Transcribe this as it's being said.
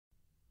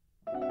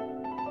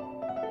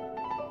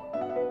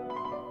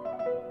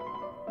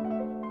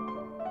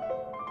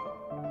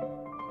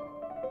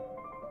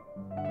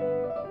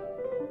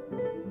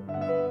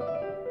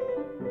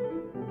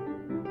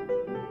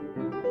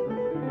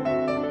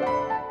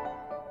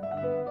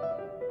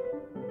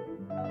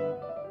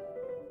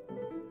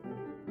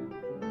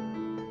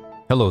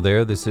Hello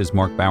there, this is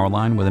Mark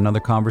Bauerlein with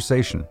another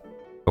conversation.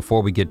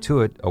 Before we get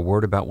to it, a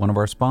word about one of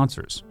our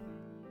sponsors.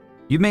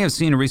 You may have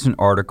seen a recent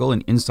article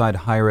in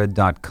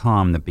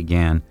InsideHigherEd.com that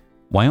began,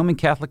 Wyoming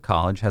Catholic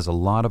College has a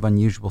lot of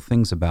unusual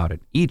things about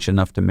it, each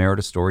enough to merit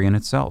a story in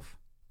itself.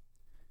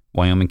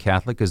 Wyoming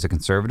Catholic is a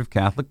conservative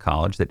Catholic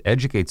college that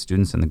educates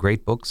students in the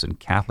great books and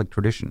Catholic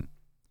tradition.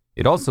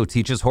 It also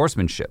teaches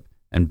horsemanship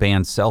and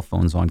bans cell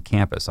phones on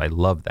campus. I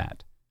love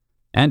that.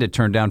 And it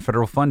turned down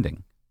federal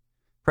funding.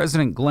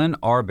 President Glenn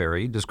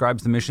Arbery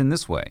describes the mission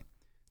this way.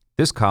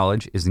 This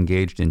college is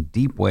engaged in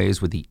deep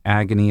ways with the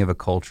agony of a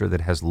culture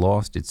that has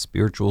lost its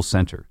spiritual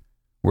center.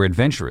 We're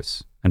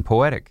adventurous and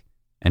poetic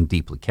and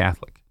deeply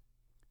Catholic.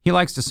 He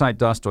likes to cite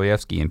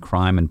Dostoevsky in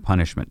Crime and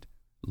Punishment.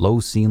 Low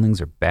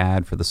ceilings are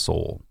bad for the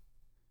soul.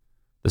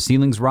 The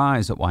ceilings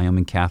rise at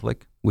Wyoming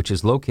Catholic, which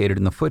is located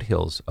in the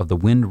foothills of the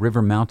Wind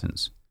River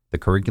Mountains. The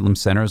curriculum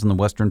centers on the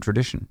Western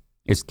tradition.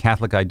 Its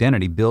Catholic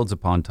identity builds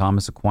upon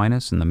Thomas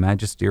Aquinas and the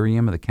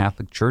magisterium of the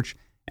Catholic Church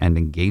and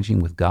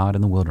engaging with God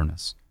in the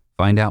wilderness.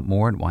 Find out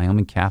more at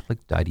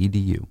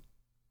wyomingcatholic.edu.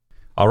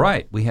 All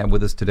right, we have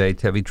with us today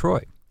Tevi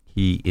Troy.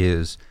 He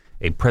is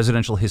a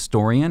presidential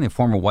historian, a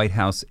former White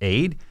House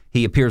aide.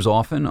 He appears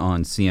often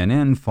on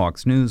CNN,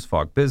 Fox News,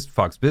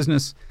 Fox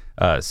Business,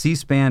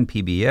 C-SPAN,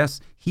 PBS.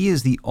 He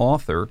is the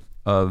author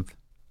of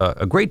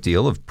a great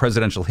deal of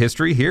presidential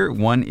history here.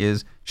 One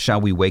is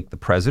Shall We Wake the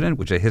President,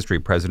 which is a history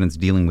of presidents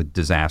dealing with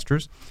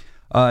disasters.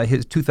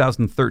 His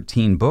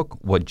 2013 book,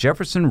 What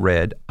Jefferson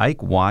Read,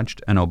 Ike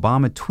Watched, and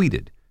Obama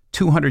Tweeted,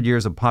 200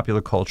 Years of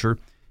Popular Culture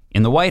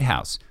in the White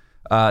House.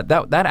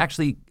 That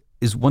actually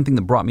is one thing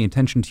that brought me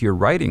attention to your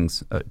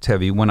writings,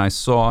 Tevi, when I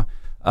saw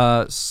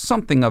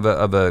something of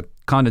a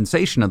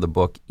condensation of the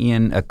book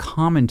in a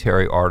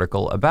commentary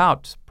article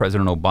about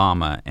President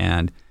Obama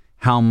and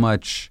how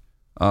much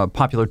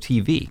popular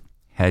TV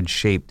had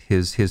shaped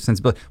his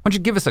sensibility. Why don't you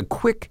give us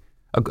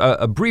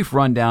a brief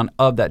rundown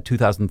of that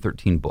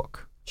 2013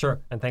 book? Sure,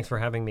 and thanks for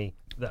having me.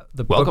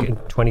 The Welcome. book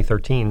in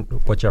 2013,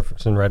 What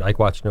Jefferson Read, Ike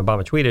Watched, and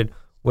Obama Tweeted,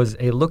 was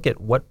a look at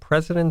what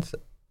presidents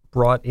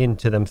brought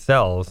into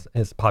themselves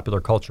as popular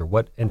culture,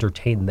 what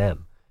entertained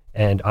them.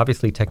 And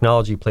obviously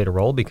technology played a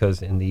role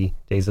because in the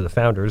days of the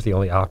founders, the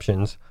only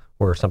options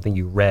were something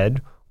you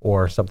read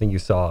or something you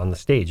saw on the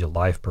stage, a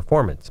live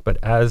performance. But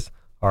as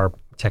our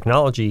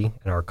technology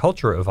and our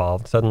culture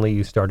evolved, suddenly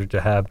you started to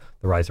have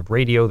the rise of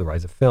radio, the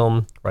rise of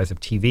film, rise of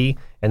TV,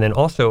 and then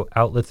also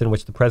outlets in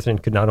which the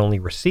president could not only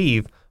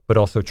receive, but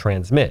also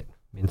transmit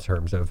in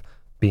terms of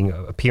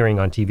appearing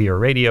on TV or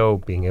radio,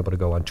 being able to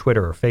go on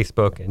Twitter or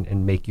Facebook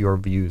and make your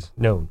views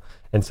known.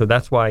 And so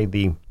that's why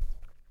the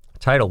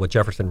title, What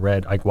Jefferson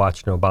Read, Ike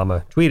Watched, and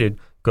Obama Tweeted,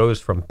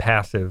 goes from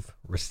passive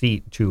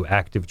receipt to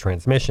active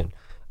transmission.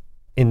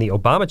 In the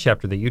Obama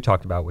chapter that you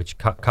talked about, which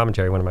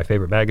Commentary, one of my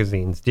favorite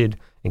magazines, did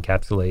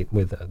encapsulate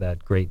with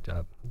that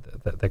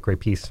great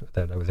piece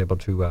that I was able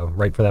to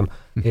write for them,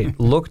 it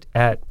looked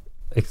at,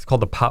 it's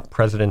called the pop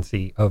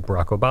presidency of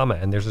Barack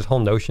Obama. And there's this whole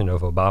notion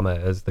of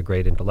Obama as the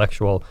great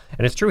intellectual.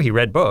 And it's true, he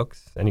read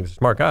books and he was a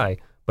smart guy,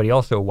 but he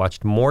also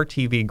watched more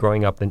TV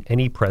growing up than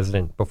any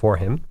president before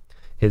him.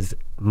 His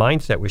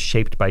mindset was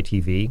shaped by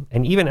TV,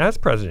 and even as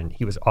president,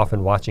 he was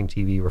often watching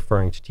TV,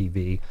 referring to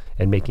TV,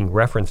 and making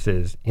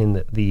references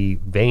in the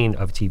vein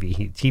of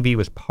TV. TV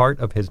was part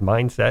of his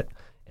mindset,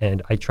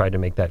 and I tried to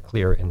make that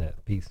clear in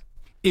that piece.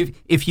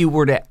 If you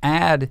were to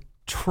add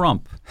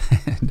Trump,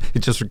 it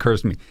just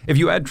occurs to me, if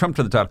you add Trump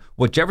to the title,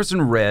 What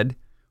Jefferson Read,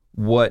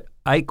 What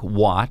Ike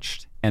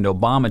Watched, and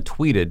Obama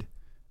Tweeted,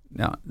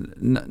 now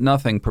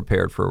nothing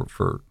prepared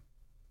for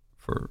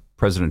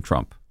President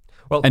Trump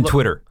and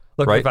Twitter.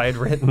 Look, right? If I had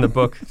written the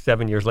book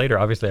 7 years later,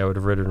 obviously I would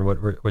have written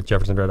what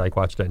Jefferson Read, Ike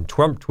Watched, and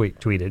Trump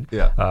tweeted.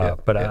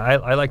 But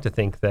I like to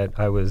think that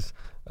I was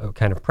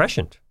kind of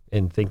prescient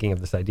in thinking of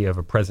this idea of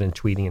a president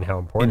tweeting and how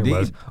important it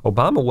was.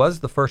 Obama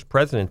was the first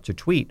president to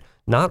tweet.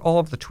 Not all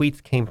of the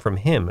tweets came from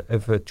him.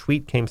 If a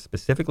tweet came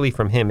specifically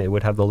from him, it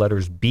would have the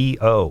letters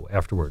B.O.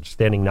 afterwards,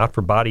 standing not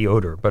for body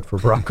odor, but for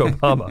Barack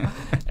Obama.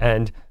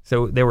 And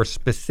so there were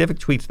specific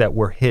tweets that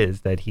were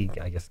his, that he,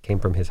 I guess, came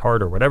from his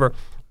heart or whatever.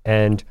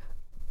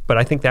 But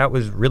I think that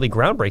was really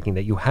groundbreaking,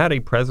 that you had a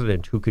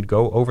president who could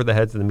go over the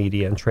heads of the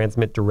media and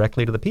transmit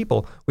directly to the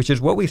people, which is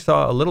what we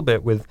saw a little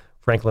bit with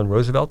Franklin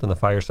Roosevelt and the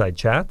fireside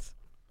chats,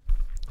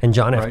 and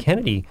John F.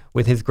 Kennedy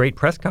with his great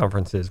press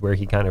conferences where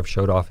he kind of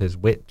showed off his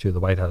wit to the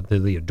White House, to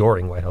the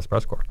adoring White House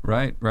press corps.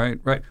 Right.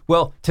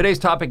 Well, today's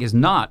topic is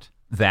not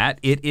that.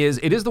 It is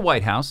the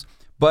White House,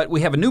 but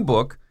we have a new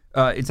book.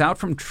 It's out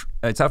from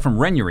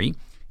Rivalries.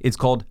 It's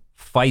called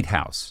Fight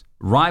House: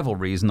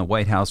 Rivalries in the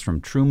White House from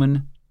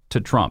Truman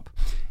to Trump.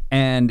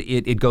 And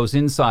it goes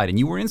inside, and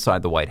you were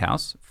inside the White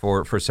House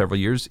for several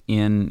years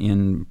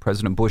in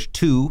President Bush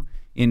II,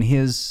 in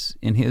his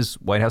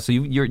White House. So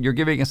you're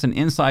giving us an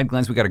inside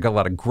glance. We got a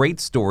lot of great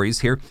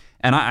stories here,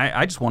 and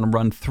I just want to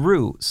run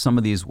through some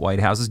of these White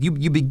Houses.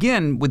 You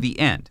begin with the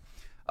end.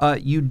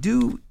 You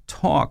do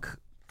talk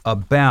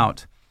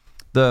about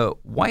the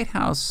White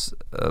House,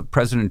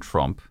 President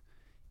Trump,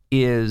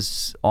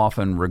 is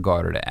often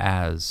regarded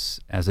as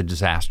a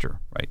disaster,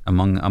 right,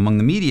 among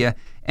the media.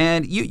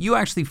 And you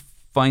actually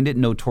find it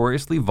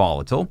notoriously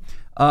volatile,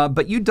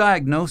 but you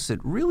diagnose it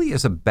really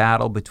as a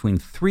battle between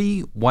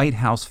three White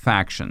House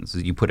factions,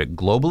 as you put it: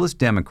 globalist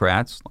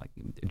Democrats like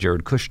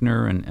Jared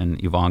Kushner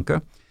and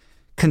Ivanka,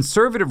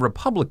 conservative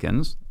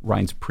Republicans,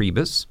 Reince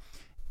Priebus,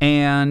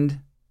 and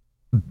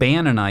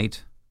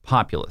Bannonite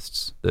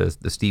populists,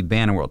 the Steve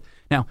Bannon world.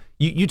 Now,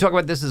 you talk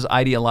about this as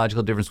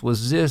ideological difference.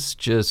 Was this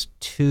just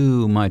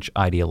too much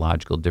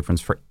ideological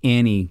difference for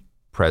any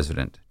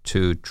president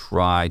to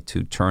try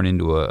to turn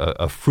into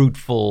a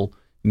fruitful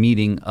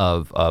meeting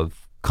of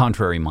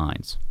contrary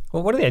minds?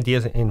 Well, one of the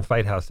ideas in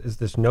Fight House is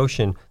this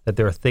notion that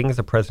there are things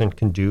a president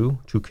can do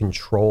to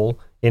control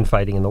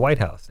infighting in the White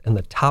House. And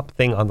the top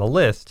thing on the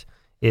list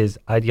is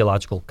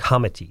ideological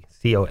comity,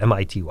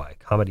 comity,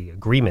 comity,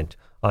 agreement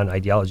on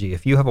ideology.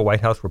 If you have a White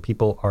House where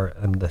people are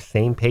on the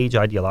same page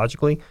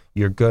ideologically,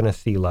 you're going to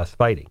see less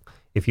fighting.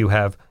 If you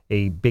have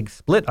a big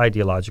split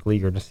ideologically,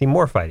 you're going to see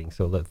more fighting.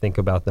 So let's think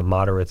about the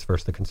moderates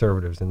versus the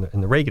conservatives in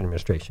the Reagan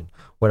administration.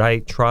 What I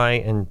try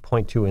and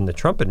point to in the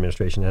Trump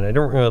administration, and I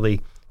don't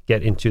really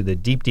get into the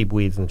deep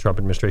weeds in the Trump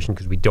administration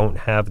because we don't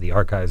have the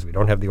archives, we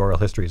don't have the oral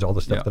histories, all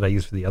the stuff that I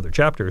use for the other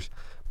chapters.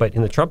 But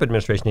in the Trump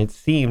administration, it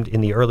seemed in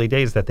the early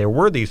days that there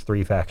were these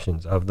three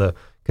factions of the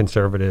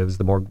conservatives,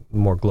 the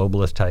more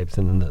globalist types,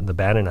 and then the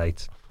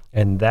Bannonites.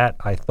 And that,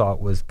 I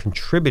thought, was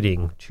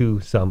contributing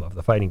to some of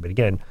the fighting. But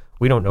again,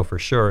 we don't know for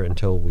sure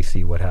until we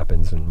see what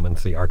happens and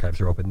once the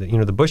archives are open.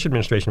 The Bush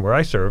administration where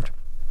I served,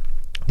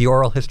 the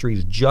oral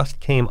histories just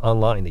came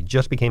online. They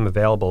just became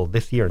available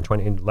last year in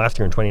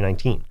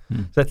 2019.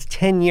 So that's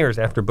 10 years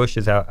after Bush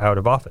is out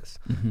of office.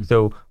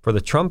 So for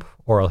the Trump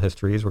oral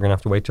histories, we're going to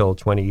have to wait till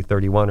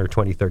 2031 or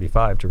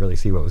 2035 to really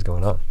see what was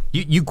going on.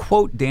 You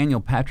quote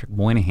Daniel Patrick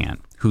Moynihan,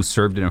 who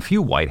served in a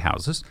few White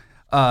Houses,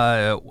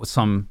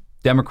 some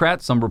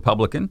Democrat, some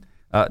Republican.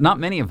 Not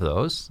many of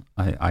those.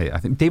 I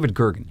think David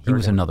Gergen, he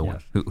was another one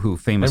who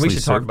famously And we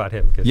should talk about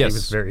him because he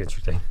was very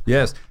interesting.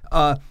 Yes.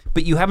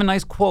 But you have a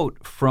nice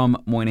quote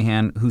from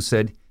Moynihan who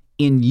said,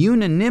 "In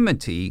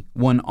unanimity,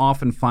 one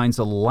often finds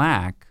a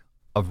lack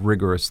of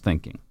rigorous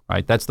thinking."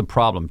 Right? That's the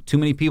problem. Too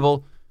many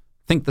people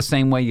think the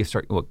same way. You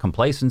start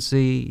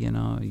complacency,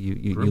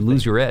 you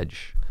lose your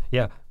edge.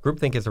 Yeah,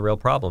 groupthink is a real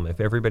problem.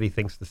 If everybody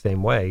thinks the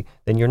same way,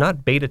 then you're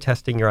not beta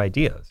testing your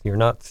ideas. You're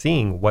not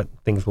seeing what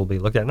things will be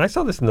looked at. And I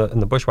saw this in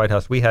the Bush White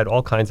House. We had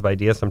all kinds of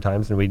ideas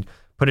sometimes, and we'd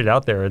put it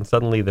out there, and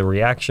suddenly the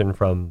reaction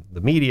from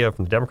the media,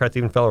 from the Democrats,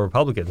 even fellow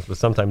Republicans, was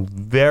sometimes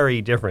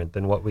very different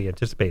than what we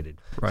anticipated.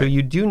 Right. So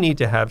you do need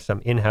to have some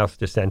in-house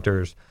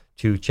dissenters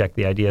to check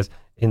the ideas.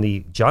 In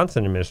the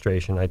Johnson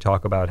administration, I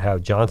talk about how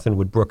Johnson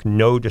would brook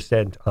no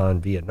dissent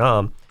on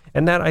Vietnam.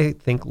 And that, I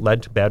think,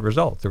 led to bad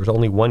results. There was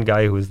only one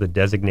guy who was the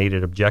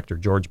designated objector,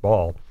 George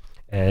Ball.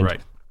 And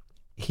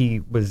he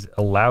was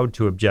allowed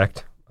to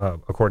object,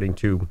 according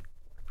to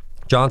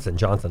Johnson.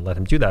 Johnson let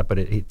him do that, but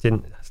it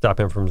didn't stop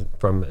him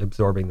from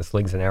absorbing the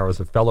slings and arrows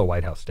of fellow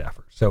White House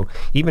staffers. So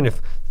even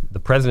if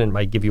the president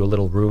might give you a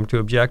little room to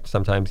object,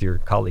 sometimes your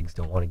colleagues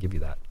don't want to give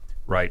you that.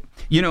 Right.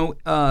 You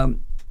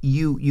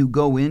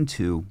go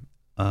into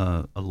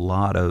a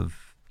lot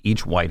of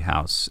each White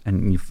House,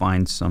 and you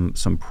find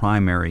some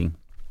primary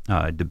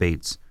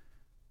debates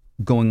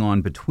going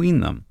on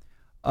between them.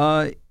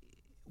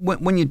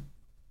 When you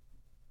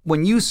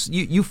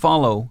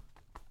follow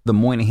the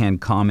Moynihan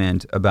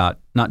comment about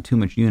not too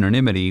much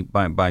unanimity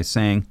by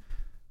saying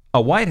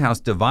a White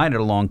House divided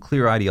along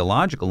clear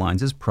ideological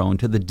lines is prone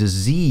to the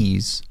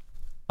disease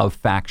of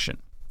faction,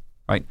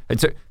 right?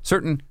 It's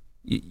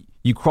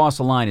you cross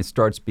a line, it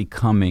starts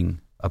becoming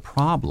a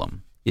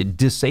problem. It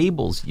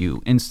disables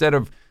you instead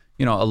of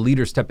a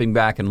leader stepping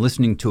back and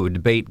listening to a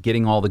debate,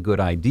 getting all the good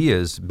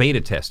ideas,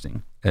 beta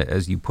testing,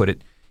 as you put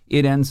it.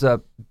 It ends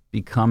up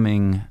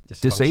becoming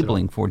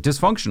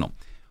dysfunctional.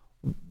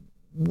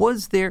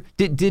 Was there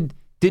did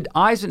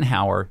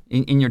Eisenhower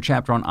in your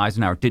chapter on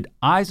Eisenhower? Did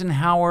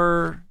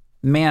Eisenhower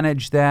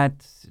manage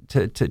that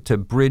to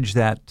bridge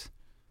that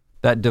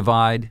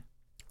divide?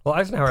 Well,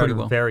 Eisenhower had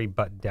a very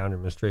buttoned-down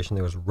administration.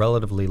 There was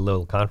relatively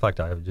little conflict.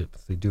 I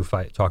obviously do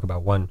talk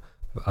about one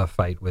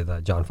fight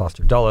with John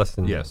Foster Dulles.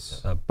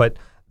 But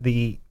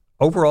the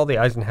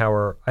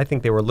Eisenhower, I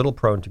think they were a little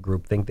prone to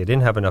groupthink. They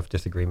didn't have enough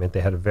disagreement.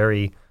 They had a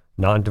very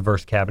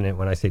non-diverse cabinet.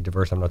 When I say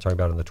diverse, I'm not talking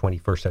about in the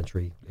 21st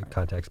century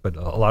context, but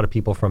a lot of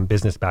people from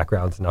business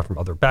backgrounds, not from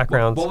other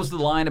backgrounds. What was the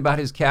line about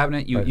his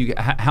cabinet?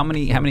 How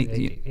many?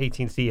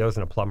 18 CEOs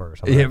and a plumber or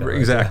something like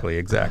that.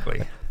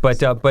 Exactly. But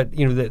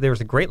there was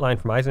a great line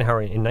from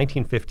Eisenhower in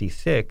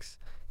 1956.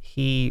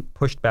 He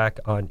pushed back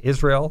on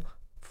Israel,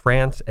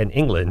 France, and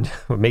England.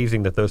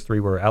 Amazing that those three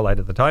were allied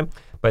at the time.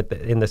 But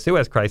in the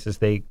Suez Crisis,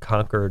 they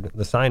conquered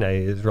the Sinai.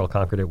 Israel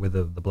conquered it with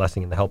the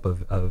blessing and the help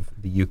of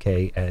the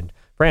UK and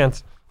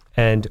France.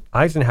 And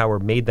Eisenhower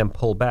made them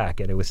pull back,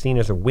 and it was seen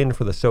as a win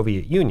for the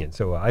Soviet Union.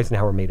 So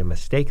Eisenhower made a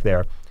mistake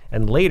there.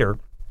 And later,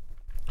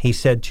 he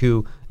said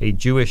to a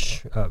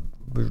Jewish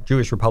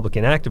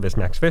Republican activist,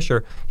 Max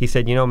Fisher, he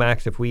said,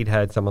 Max, if we'd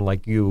had someone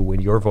like you with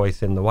your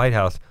voice in the White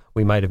House,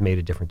 we might have made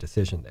a different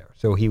decision there.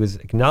 So he was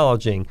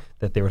acknowledging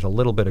that there was a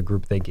little bit of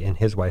groupthink in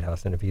his White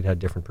House, and if he'd had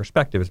different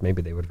perspectives,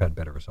 maybe they would have had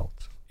better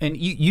results. And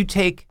you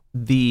take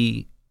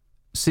the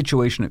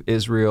situation of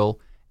Israel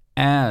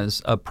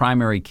as a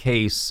primary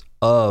case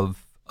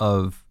of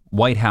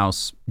White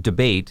House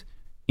debate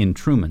in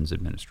Truman's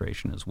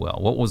administration as well.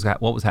 What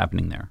was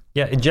happening there?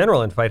 Yeah, in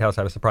general, in the White House,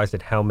 I was surprised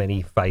at how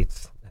many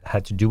fights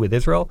had to do with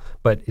Israel,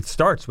 but it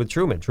starts with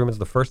Truman. Truman's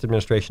the first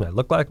administration I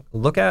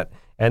look at,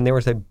 and there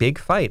was a big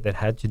fight that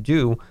had to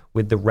do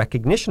with the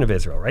recognition of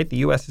Israel, right? The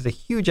U.S. is a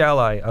huge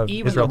ally of Israel today.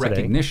 Even the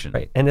recognition.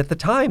 Right? And at the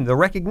time, the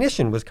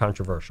recognition was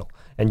controversial.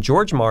 And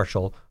George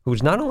Marshall, who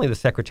was not only the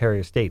Secretary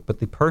of State, but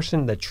the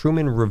person that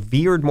Truman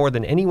revered more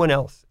than anyone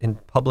else in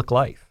public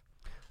life,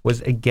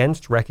 was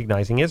against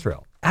recognizing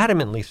Israel,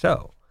 adamantly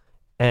so.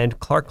 And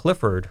Clark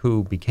Clifford,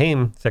 who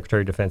became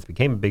Secretary of Defense,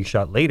 became a big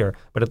shot later,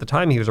 but at the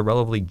time he was a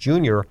relatively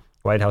junior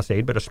White House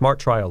aide, but a smart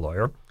trial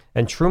lawyer.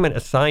 And Truman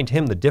assigned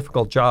him the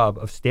difficult job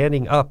of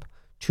standing up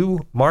to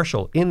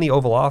Marshall in the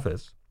Oval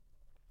Office.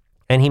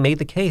 And he made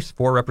the case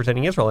for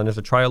representing Israel. And as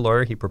a trial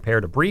lawyer, he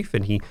prepared a brief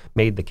and he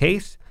made the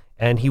case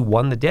and he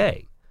won the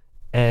day.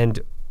 And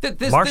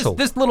Marshall,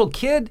 this little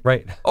kid,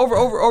 right,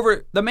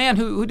 over the man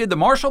who did the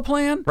Marshall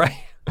Plan, right.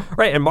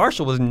 And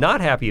Marshall was not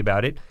happy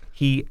about it.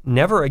 He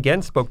never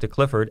again spoke to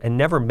Clifford and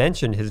never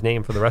mentioned his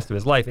name for the rest of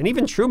his life. And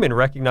even Truman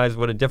recognized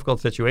what a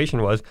difficult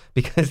situation was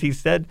because he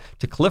said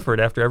to Clifford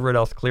after everyone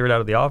else cleared out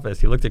of the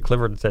office, he looked at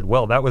Clifford and said,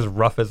 "Well, that was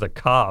rough as a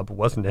cob,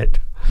 wasn't it?"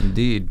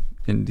 Indeed.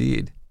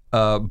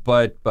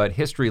 But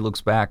history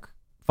looks back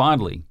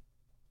fondly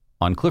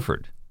on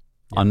Clifford,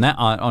 on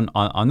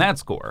that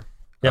score.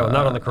 Yeah, well,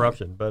 not on the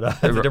corruption, but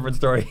that's a different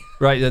story.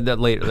 Right, that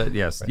later.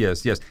 Yes, right.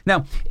 Yes.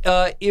 Now,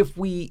 if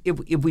we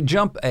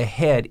jump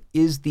ahead,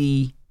 is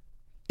the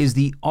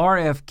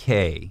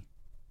RFK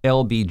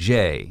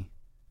LBJ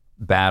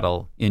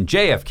battle in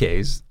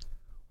JFK's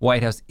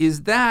White House,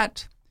 is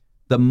that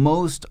the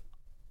most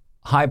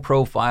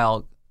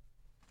high-profile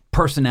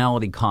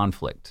personality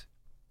conflict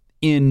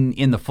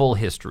in the full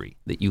history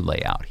that you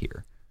lay out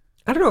here?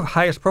 I don't know if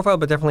highest profile,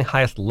 but definitely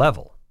highest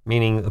level.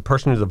 Meaning the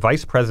person who's the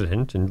vice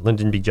president, and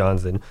Lyndon B.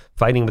 Johnson,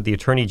 fighting with the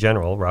attorney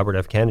general, Robert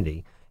F.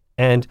 Kennedy.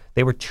 And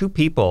they were two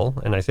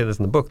people, and I say this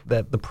in the book,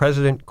 that the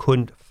president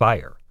couldn't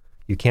fire.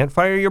 You can't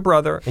fire your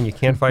brother, and you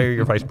can't fire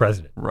your vice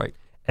president. Right.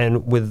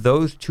 And with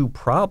those two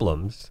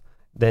problems,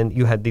 then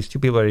you had these two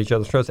people at each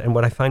other's throats. And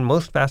what I find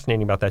most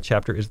fascinating about that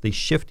chapter is the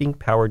shifting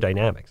power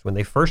dynamics. When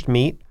they first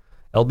meet,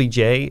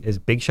 LBJ is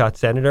big shot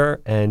senator,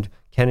 and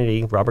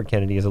Kennedy, Robert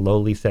Kennedy, is a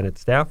lowly Senate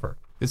staffer.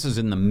 This is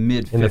in the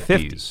mid-50s. In the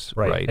 50s,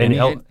 right. And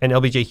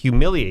LBJ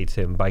humiliates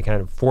him by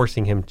kind of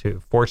forcing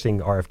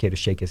RFK to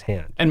shake his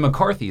hand. And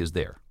McCarthy is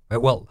there.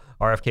 Well,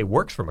 RFK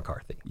works for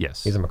McCarthy.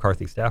 Yes. He's a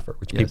McCarthy staffer,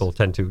 which people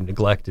tend to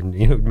neglect and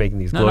making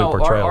these glowing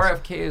portrayals.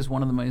 RFK is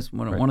one of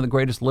the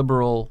greatest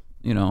liberal,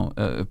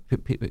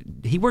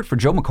 he worked for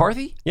Joe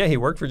McCarthy? Yeah, he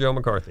worked for Joe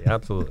McCarthy,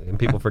 absolutely. And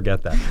people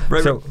forget that.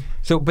 Right.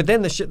 But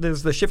then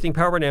there's the shifting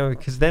power dynamic,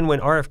 because then when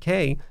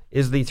RFK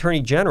is the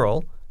attorney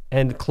general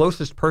and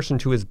closest person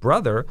to his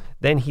brother,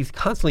 then he's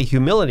constantly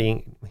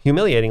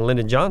humiliating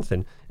Lyndon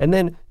Johnson. And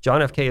then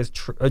John F. Kennedy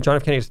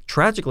is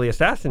tragically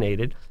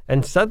assassinated,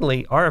 and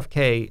suddenly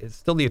RFK is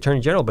still the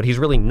attorney general, but he's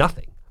really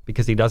nothing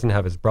because he doesn't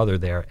have his brother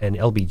there, and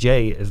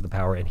LBJ is the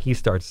power, and he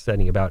starts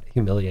setting about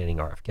humiliating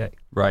RFK.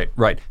 Right.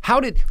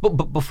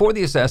 But before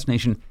the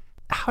assassination,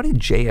 how did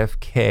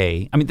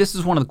JFK, this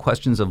is one of the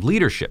questions of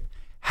leadership.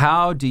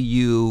 How do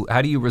you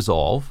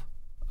resolve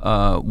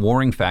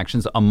warring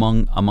factions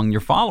among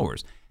your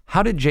followers?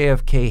 How did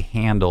JFK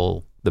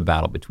handle the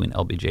battle between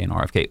LBJ and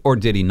RFK, or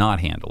did he not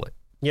handle it?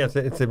 Yes,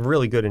 it's a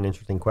really good and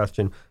interesting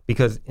question,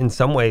 because in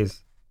some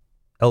ways,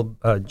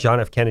 John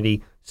F.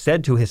 Kennedy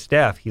said to his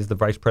staff, he's the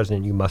vice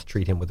president, you must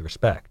treat him with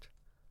respect.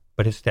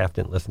 But his staff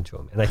didn't listen to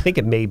him. And I think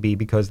it may be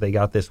because they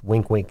got this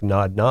wink, wink,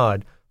 nod,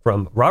 nod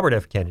from Robert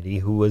F. Kennedy,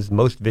 who was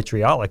most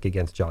vitriolic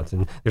against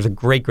Johnson. There's a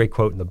great, great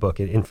quote in the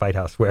book in Fight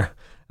House where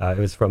it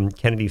was from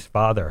Kennedy's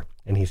father,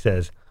 and he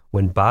says,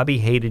 "When Bobby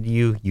hated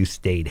you, you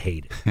stayed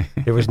hated.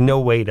 There was no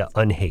way to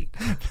unhate."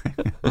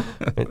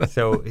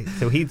 So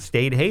he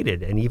stayed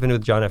hated. And even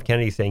with John F.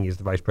 Kennedy saying he's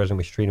the vice president,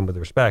 we should treat him with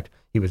respect,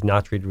 he was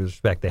not treated with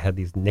respect. They had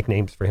these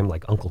nicknames for him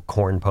like Uncle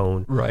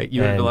Cornpone. Right.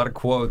 You had a lot of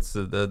quotes.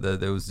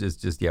 There was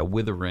just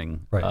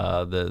withering.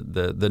 Right.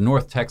 The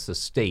North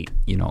Texas State,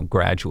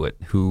 graduate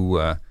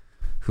who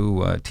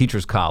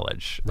Teachers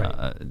College.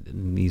 Right.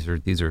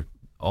 These are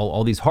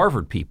all these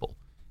Harvard people,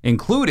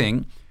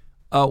 including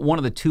one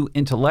of the two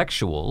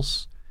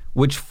intellectuals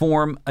which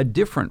form a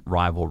different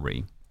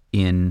rivalry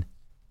in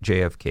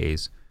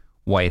JFK's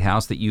White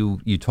House that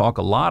you talk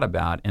a lot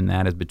about, and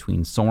that is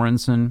between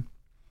Sorensen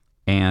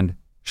and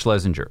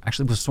Schlesinger.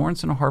 Actually, was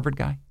Sorensen a Harvard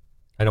guy?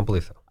 I don't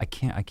believe so. I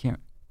can't.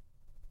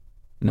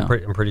 No.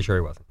 I'm pretty sure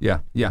he wasn't. Yeah.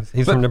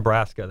 He's from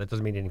Nebraska. That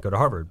doesn't mean he didn't go to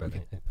Harvard.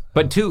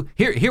 But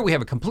here we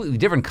have a completely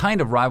different kind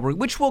of rivalry,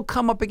 which will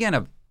come up again,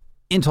 of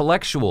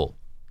intellectual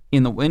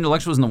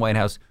intellectuals in the White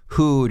House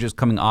who are just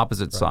coming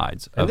opposite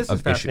sides and of this is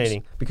issues.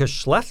 fascinating because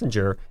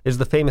Schlesinger is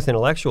the famous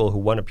intellectual who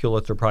won a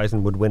Pulitzer Prize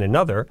and would win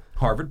another.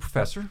 Harvard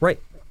professor. Right.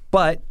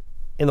 But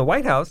in the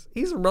White House,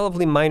 he's a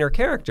relatively minor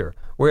character,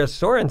 whereas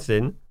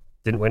Sorensen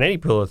didn't win any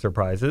Pulitzer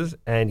Prizes,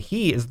 and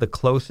he is the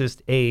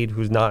closest aide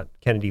who's not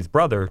Kennedy's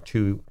brother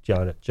to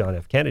John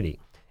F. Kennedy.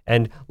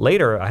 And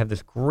later, I have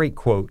this great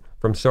quote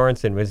from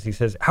Sorensen, where he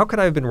says, "How could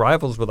I have been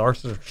rivals with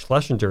Arthur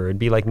Schlesinger? It'd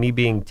be like me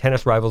being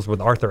tennis rivals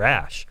with Arthur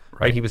Ashe."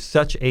 Right? He was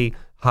such a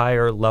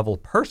higher level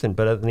person.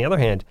 But on the other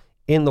hand,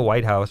 in the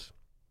White House,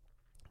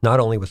 not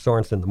only was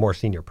Sorensen the more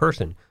senior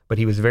person, but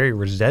he was very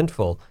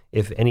resentful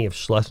if any of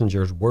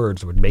Schlesinger's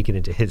words would make it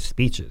into his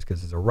speeches,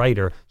 because as a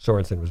writer,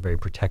 Sorensen was very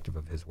protective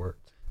of his words.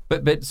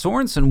 But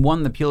Sorensen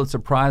won the Pulitzer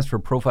Prize for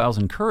Profiles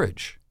in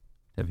Courage.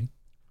 Have you?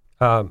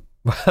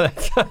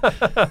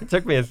 It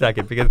took me a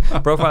second because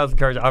Profiles in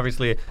Courage,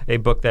 obviously a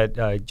book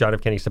that John F.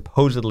 Kennedy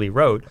supposedly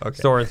wrote.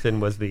 Okay. Sorensen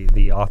was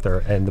the author,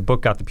 and the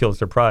book got the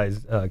Pulitzer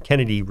Prize.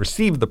 Kennedy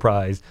received the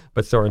prize,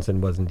 but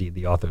Sorensen was indeed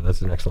the author.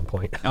 That's an excellent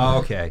point. Oh,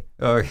 okay.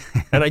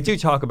 And I do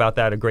talk about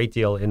that a great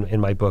deal in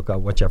my book,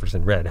 What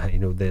Jefferson Read.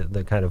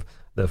 The kind of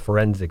the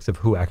forensics of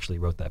who actually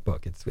wrote that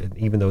book.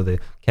 Even though the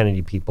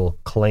Kennedy people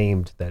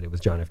claimed that it was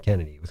John F.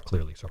 Kennedy, it was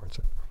clearly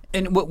Sorensen.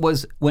 And what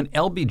was when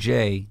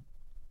LBJ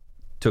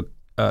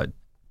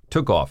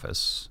took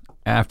office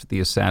after the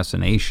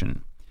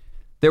assassination,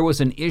 there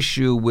was an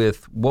issue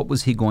with what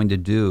was he going to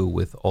do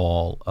with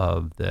all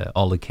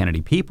the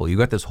Kennedy people. You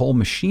got this whole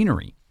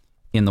machinery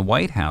in the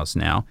White House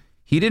now.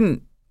 He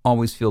didn't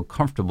always feel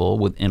comfortable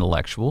with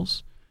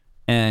intellectuals,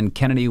 and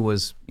Kennedy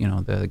was,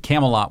 the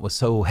Camelot was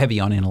so heavy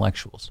on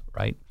intellectuals,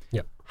 right?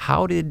 Yeah.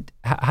 How did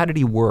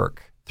he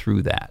work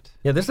through that?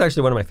 Yeah, this is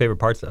actually one of my favorite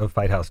parts of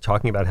Fight House,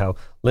 talking about how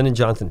Lyndon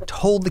Johnson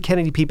told the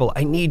Kennedy people,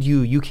 "I need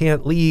you. You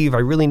can't leave. I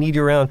really need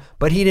you around."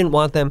 But he didn't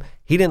want them.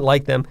 He didn't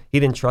like them. He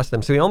didn't trust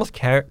them. So he almost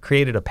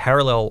created a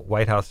parallel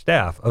White House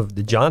staff of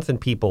the Johnson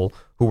people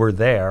who were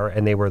there,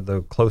 and they were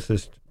the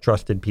closest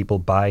trusted people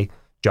by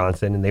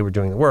Johnson, and they were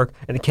doing the work.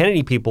 And the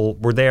Kennedy people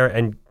were there,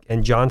 and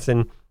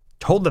Johnson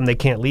told them they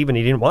can't leave, and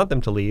he didn't want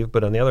them to leave.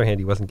 But on the other hand,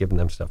 he wasn't giving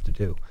them stuff to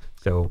do.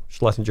 So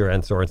Schlesinger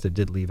and Sorensen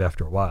did leave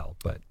after a while,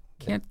 but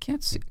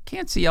Can't see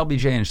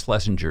LBJ and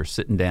Schlesinger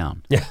sitting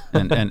down yeah.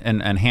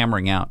 and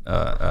hammering out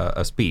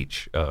a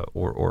speech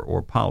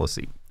or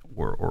policy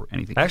or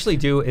anything. I actually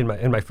do. In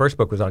my first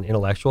book was on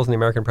intellectuals in the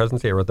American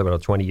presidency. I wrote that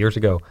about 20 years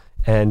ago,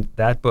 and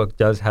that book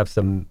does have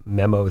some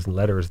memos and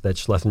letters that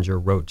Schlesinger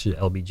wrote to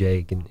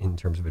LBJ in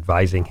terms of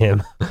advising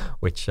him,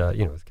 which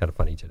is kind of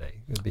funny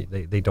today.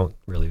 They don't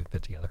really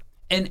fit together.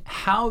 And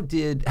how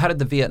did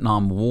the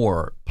Vietnam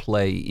War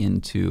play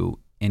into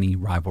any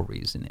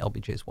rivalries in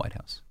LBJ's White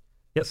House?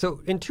 Yeah,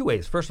 so in two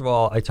ways. First of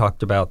all, I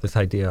talked about this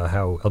idea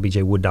how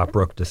LBJ would not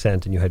brook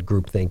dissent, and you had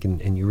groupthink,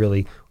 and you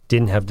really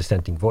didn't have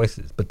dissenting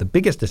voices. But the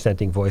biggest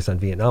dissenting voice on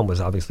Vietnam was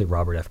obviously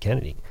Robert F.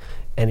 Kennedy.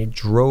 And it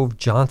drove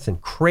Johnson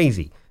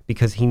crazy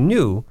because he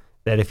knew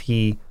that if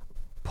he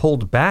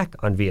pulled back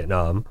on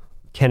Vietnam,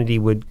 Kennedy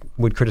would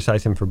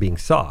criticize him for being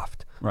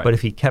soft. Right. But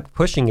if he kept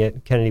pushing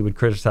it, Kennedy would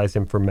criticize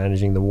him for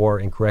managing the war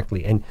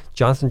incorrectly. And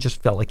Johnson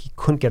just felt like he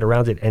couldn't get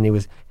around it. And it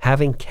was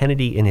having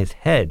Kennedy in his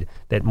head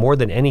that more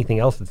than anything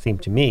else, it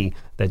seemed to me,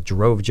 that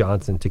drove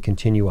Johnson to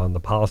continue on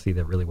the policy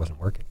that really wasn't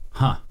working.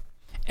 Huh.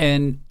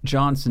 And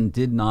Johnson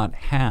did not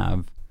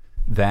have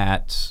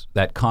that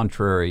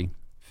contrary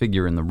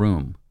figure in the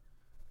room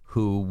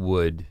who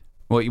would,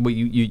 well,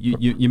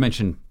 you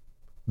mentioned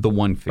the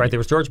one figure. Right, there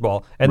was George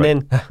Ball. And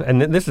right.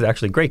 then this is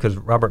actually great because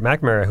Robert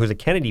McNamara, who's a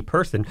Kennedy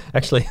person,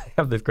 actually I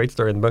have this great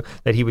story in the book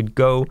that he would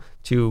go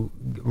to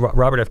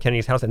Robert F.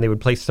 Kennedy's house and they would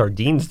play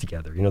sardines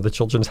together. The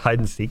children's hide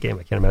and seek game.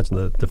 I can't imagine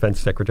the defense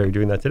secretary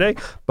doing that today.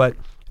 But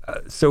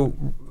so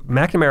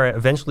McNamara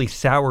eventually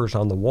sours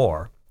on the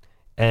war,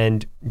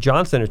 and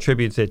Johnson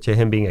attributes it to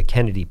him being a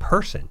Kennedy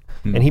person.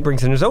 And he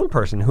brings in his own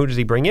person. Who does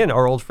he bring in?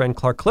 Our old friend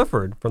Clark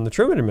Clifford from the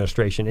Truman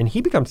administration. And he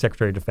becomes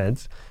Secretary of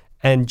Defense.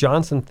 And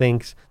Johnson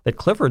thinks that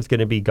Clifford's going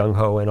to be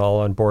gung-ho and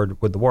all on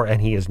board with the war,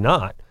 and he is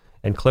not.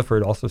 And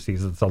Clifford also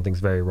sees that something's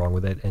very wrong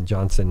with it. And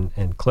Johnson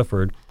and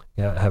Clifford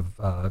have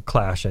a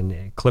clash,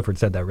 and Clifford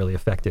said that really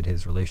affected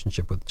his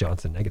relationship with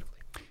Johnson negatively.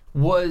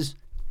 Was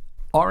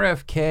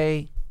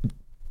RFK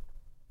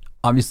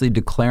obviously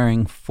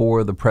declaring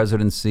for the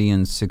presidency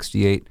in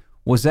 '68,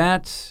 was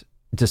that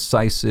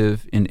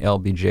decisive in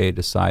LBJ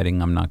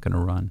deciding I'm not going to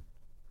run?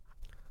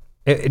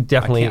 It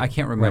definitely. I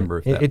can't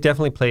remember. Right. It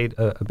definitely played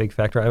a big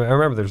factor. I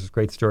remember there's this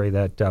great story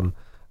that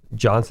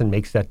Johnson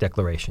makes that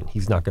declaration.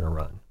 He's not going to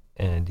run.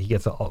 And he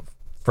gets,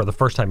 for the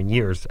first time in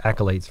years,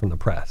 accolades from the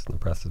press. And the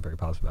press is very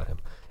positive about him.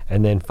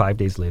 And then 5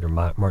 days later,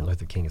 Martin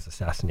Luther King is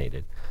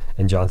assassinated.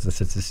 And Johnson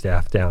sits his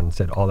staff down and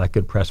said, all that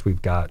good press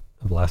we've got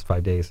of the last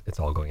 5 days, it's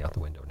all going out the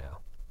window now.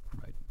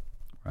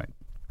 Right.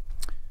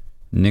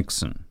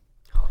 Nixon.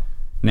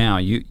 Now,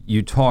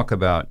 you talk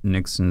about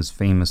Nixon's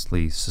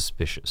famously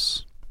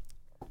suspicious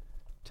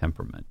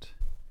temperament.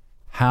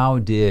 How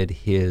did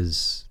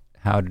his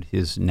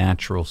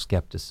natural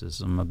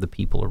skepticism of the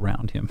people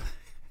around him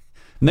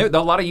And there are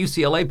a lot of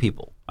UCLA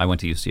people. I went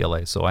to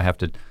UCLA, so I have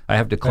to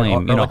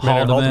claim, like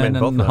Haldeman both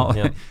and of them,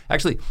 yeah.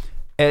 Actually,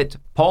 at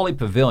Pauley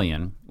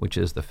Pavilion, which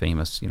is the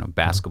famous,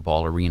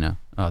 basketball arena,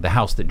 the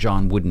house that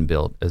John Wooden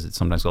built, as it's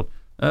sometimes called,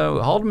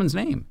 Haldeman's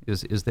name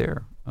is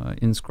there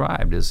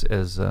inscribed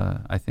as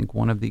I think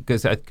one of the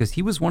because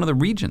he was one of the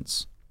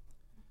regents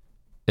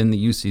in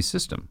the UC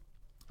system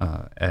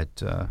at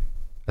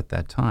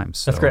that time.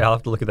 So, that's great. I'll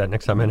have to look at that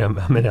next time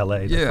I'm in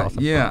LA. That's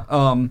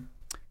awesome.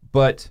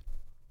 But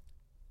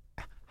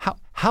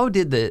how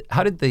did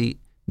the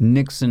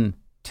Nixon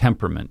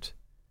temperament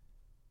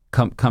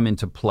come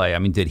into play? I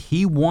mean, did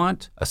he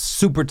want a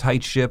super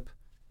tight ship?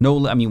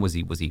 No, I mean, was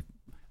he?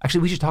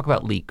 Actually, we should talk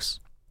about leaks.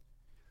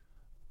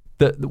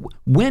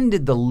 When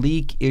did the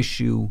leak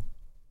issue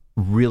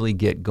really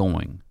get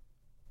going?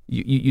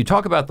 You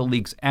talk about the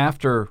leaks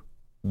after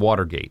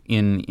Watergate,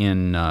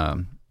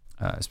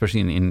 especially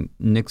in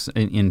Nixon,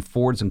 in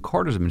Ford's and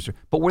Carter's administration.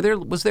 But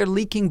was there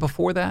leaking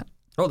before that?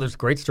 Oh, there's a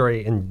great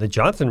story in the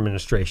Johnson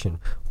administration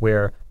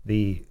where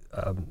the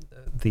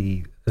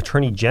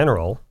Attorney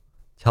General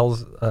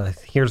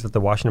hears that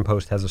the Washington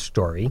Post has a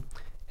story,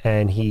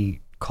 and he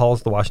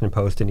calls the Washington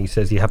Post and he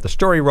says, you have the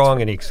story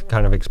wrong, and he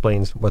kind of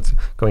explains what's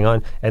going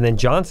on. And then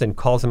Johnson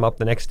calls him up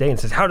the next day and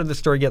says, how did this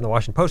story get in the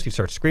Washington Post? He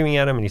starts screaming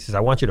at him, and he says, I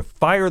want you to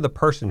fire the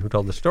person who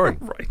told the story.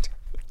 Right.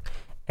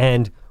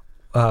 And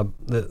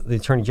the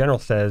Attorney General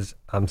says,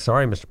 I'm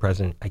sorry, Mr.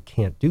 President, I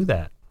can't do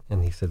that.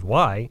 And he said,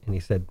 why? And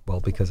he said, well,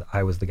 because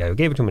I was the guy who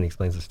gave it to him, and he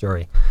explains the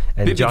story.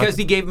 And because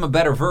he gave him a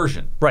better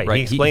version. Right.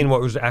 He explained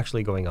what was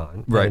actually going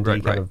on. Right, and right,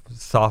 he kind of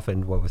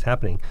softened what was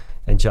happening.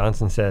 And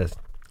Johnson says,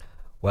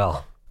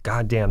 well,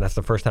 goddamn, that's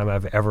the first time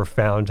I've ever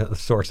found the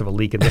source of a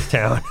leak in this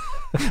town.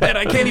 And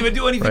I can't even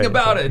do anything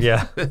about it.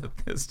 Yeah.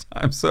 This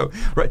time. So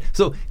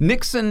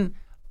Nixon,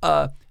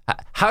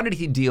 how did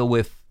he deal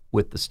with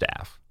the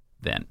staff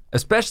then?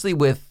 Especially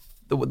with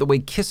the way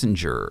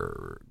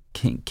Kissinger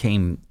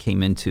came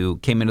into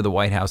the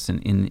White House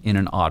in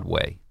an odd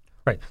way.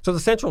 Right. So the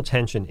central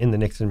tension in the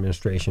Nixon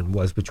administration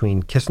was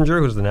between Kissinger,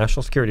 who was the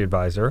National Security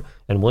Advisor,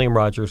 and William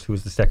Rogers, who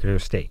was the Secretary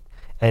of State.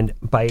 And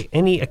by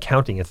any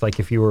accounting, it's like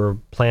if you were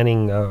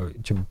planning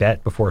to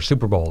bet before a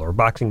Super Bowl or a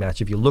boxing match,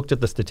 if you looked at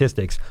the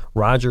statistics,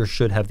 Rogers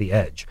should have the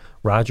edge.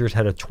 Rogers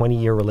had a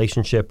 20-year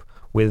relationship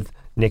with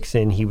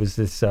Nixon. He was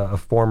this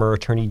former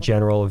attorney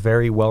general, a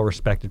very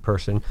well-respected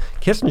person.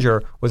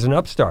 Kissinger was an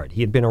upstart.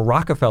 He had been a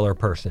Rockefeller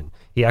person.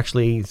 He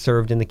actually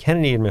served in the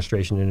Kennedy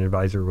administration in an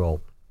advisory role.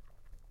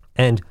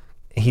 And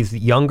he's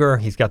younger.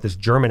 He's got this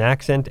German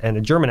accent, and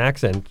a German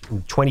accent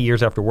 20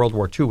 years after World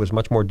War II was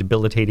much more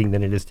debilitating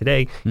than it is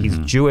today. Mm-hmm. He's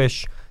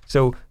Jewish.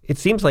 So it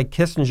seems like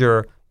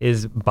Kissinger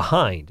is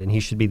behind, and he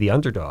should be the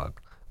underdog.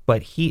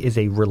 But he is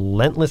a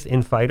relentless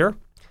infighter.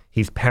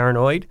 He's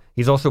paranoid.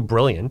 He's also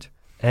brilliant.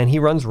 And he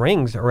runs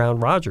rings around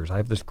Rogers. I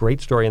have this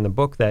great story in the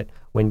book that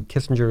when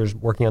Kissinger is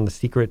working on the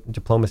secret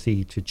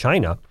diplomacy to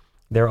China,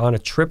 they're on a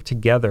trip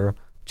together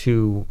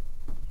to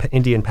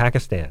India and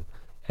Pakistan.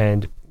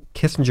 And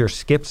Kissinger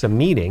skips a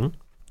meeting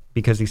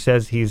because he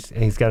says he's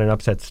got an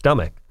upset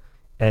stomach.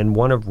 And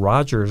one of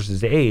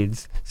Rogers'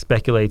 aides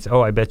speculates,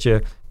 oh, I bet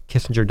you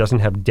Kissinger doesn't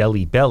have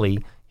deli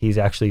belly. He's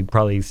actually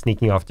probably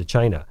sneaking off to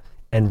China.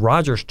 And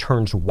Rogers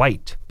turns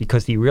white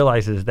because he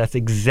realizes that's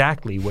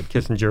exactly what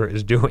Kissinger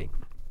is doing.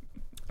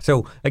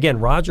 So again,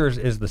 Rogers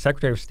is the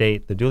Secretary of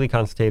State, the duly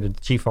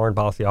constituted Chief Foreign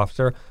Policy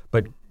Officer,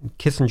 but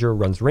Kissinger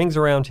runs rings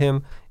around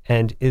him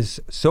and is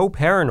so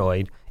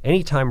paranoid.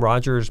 Anytime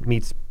Rogers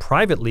meets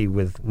privately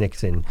with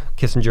Nixon,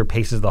 Kissinger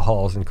paces the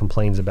halls and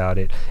complains about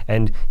it.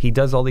 And he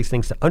does all these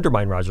things to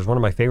undermine Rogers. One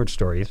of my favorite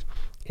stories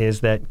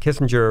is that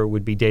Kissinger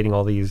would be dating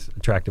all these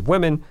attractive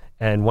women,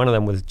 and one of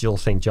them was Jill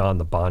St. John,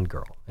 the Bond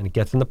girl. And it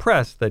gets in the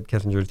press that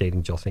Kissinger is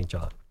dating Jill St.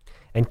 John.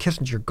 And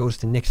Kissinger goes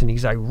to Nixon.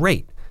 He's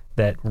irate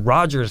that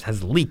Rogers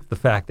has leaked the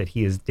fact that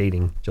he is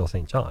dating Jill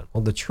St. John.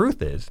 Well, the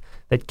truth is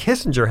that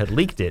Kissinger had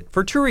leaked it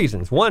for two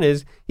reasons. One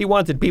is he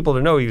wanted people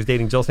to know he was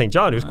dating Jill St.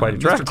 John, who's quite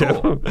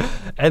attractive. Cool.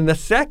 And the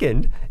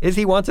second is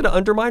he wanted to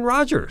undermine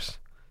Rogers.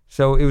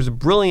 So it was a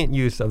brilliant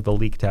use of the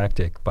leak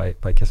tactic by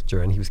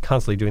Kissinger, and he was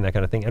constantly doing that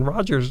kind of thing. And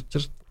Rogers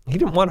he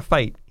didn't want to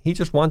fight. He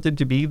just wanted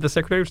to be the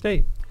Secretary of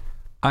State.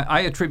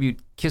 I attribute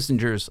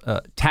Kissinger's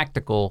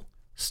tactical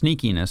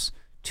sneakiness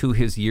to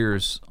his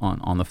years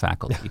on the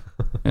faculty.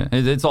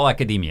 It's all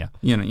academia.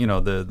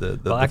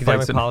 The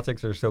academic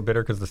politics are so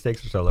bitter because the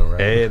stakes are so low, right?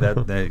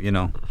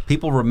 Hey,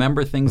 people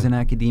remember things in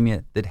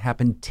academia that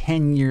happened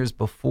 10 years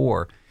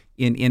before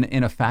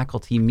in a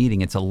faculty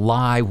meeting. It's a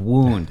live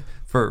wound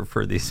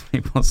for these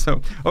people. So,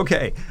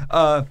 okay.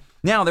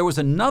 Now, there was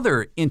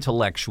another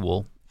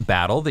intellectual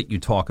battle that you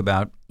talk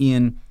about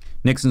in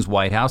Nixon's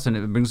White House, and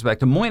it brings us back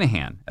to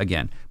Moynihan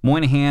again.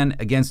 Moynihan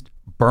against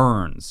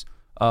Burns.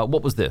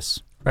 What was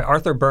this? Right,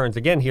 Arthur Burns,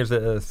 again, here's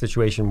a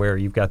situation where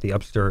you've got the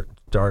upstart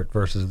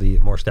versus the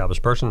more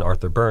established person.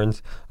 Arthur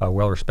Burns, a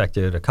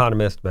well-respected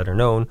economist, better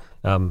known.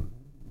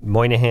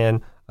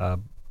 Moynihan,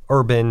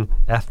 urban,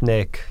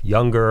 ethnic,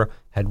 younger,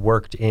 had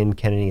worked in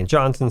Kennedy and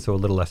Johnson, so a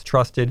little less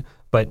trusted,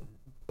 but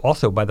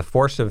also by the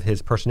force of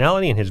his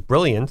personality and his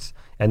brilliance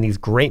and these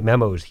great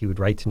memos he would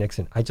write to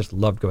Nixon. I just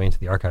loved going into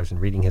the archives and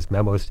reading his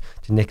memos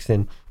to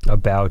Nixon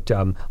about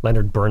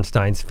Leonard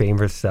Bernstein's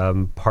famous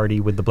party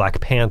with the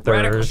Black Panthers.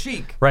 Radical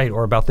chic. Right,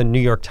 or about the New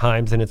York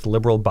Times and its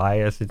liberal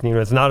bias.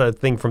 It's not a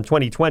thing from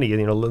 2020.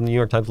 The New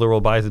York Times liberal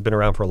bias has been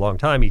around for a long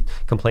time. He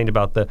complained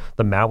about the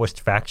Maoist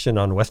faction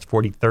on West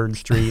 43rd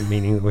Street,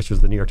 which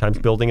was the New York Times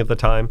building at the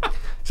time.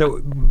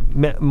 So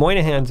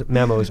Moynihan's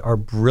memos are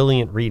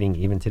brilliant reading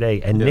even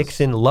today, and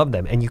Nixon loved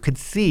them. And you could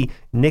see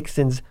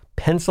Nixon's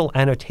pencil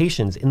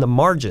annotations in the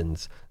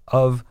margins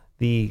of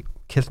the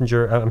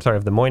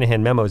of the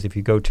Moynihan memos if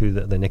you go to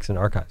the Nixon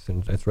archives,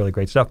 and it's really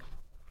great stuff.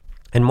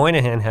 And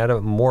Moynihan had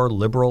a more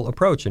liberal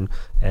approach, and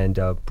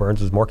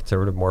Burns was more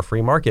conservative, more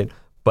free market.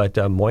 But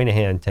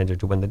Moynihan tended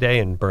to win the day,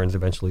 and Burns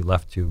eventually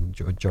left to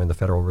join the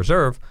Federal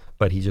Reserve.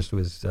 But he just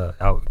was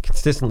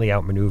consistently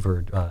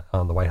outmaneuvered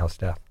on the White House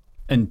staff.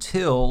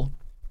 Until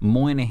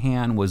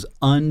Moynihan was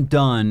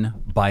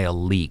undone by a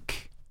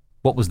leak.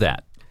 What was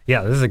that?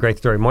 Yeah, this is a great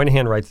story.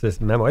 Moynihan writes this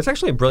memo. It's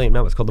actually a brilliant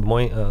memo. It's called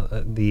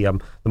the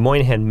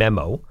Moynihan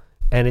Memo,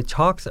 and it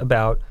talks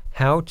about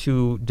how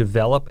to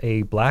develop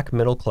a black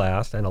middle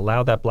class and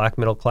allow that black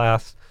middle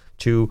class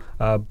to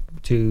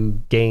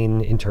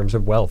gain in terms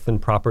of wealth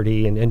and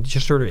property and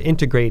just sort of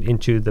integrate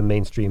into the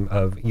mainstream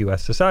of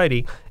U.S.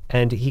 society.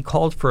 And he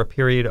called for a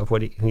period of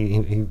what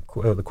the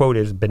quote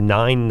is,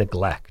 benign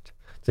neglect.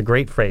 It's a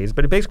great phrase,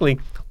 but it basically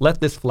let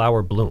this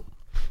flower bloom.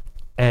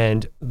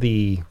 And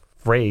the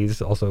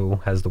phrase also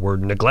has the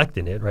word neglect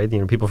in it, right?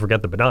 People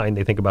forget the benign,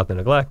 they think about the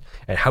neglect,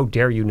 and how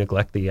dare you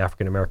neglect the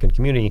African American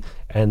community?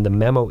 And the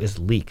memo is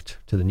leaked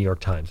to the New York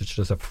Times. It's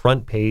just a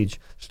front page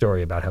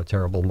story about how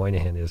terrible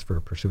Moynihan is for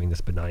pursuing this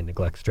benign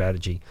neglect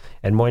strategy.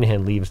 And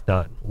Moynihan leaves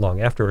not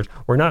long afterwards.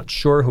 We're not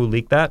sure who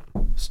leaked that.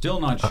 Still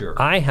not sure.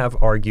 I have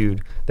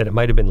argued that it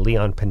might have been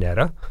Leon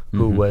Panetta,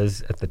 who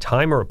was at the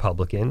time a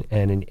Republican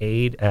and an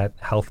aide at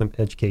Health and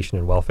Education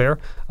and Welfare.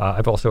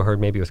 I've also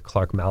heard maybe it was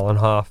Clark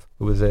Mallenhoff,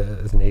 who was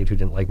an aide who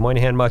didn't like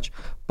Moynihan much.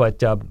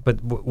 But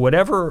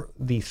whatever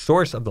the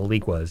source of the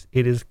leak was,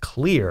 it is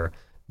clear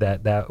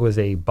that that was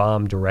a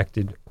bomb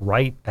directed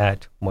right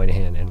at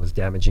Moynihan and was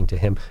damaging to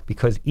him,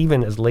 because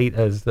even as late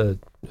as the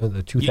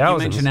 2000s... You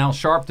mentioned Al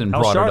Sharpton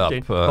brought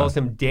it up. Calls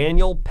him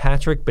Daniel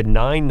Patrick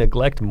Benign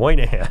Neglect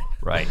Moynihan.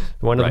 Right.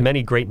 One of the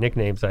many great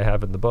nicknames I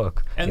have in the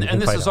book. And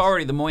this is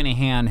already the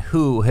Moynihan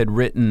who had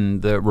written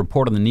the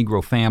report on the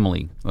Negro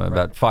family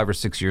about 5 or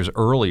 6 years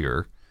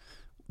earlier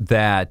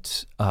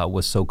that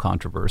was so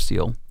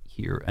controversial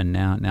here. And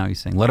now he's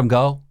saying, let him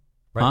go?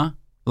 Right. Huh?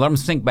 Let him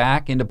sink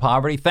back into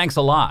poverty? Thanks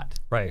a lot.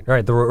 Right.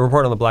 The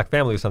report on the Black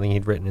family was something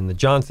he'd written in the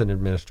Johnson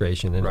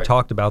administration, and it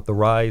talked about the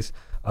rise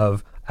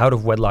of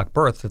out-of-wedlock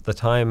births. At the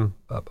time,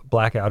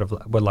 black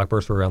out-of-wedlock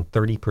births were around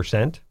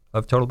 30%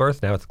 of total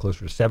births. Now it's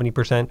closer to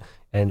 70%.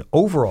 And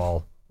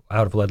overall,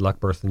 out-of-wedlock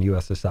births in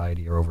U.S.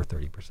 society are over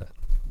 30%.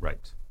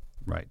 Right.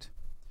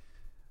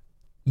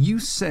 You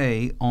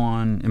say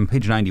in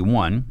page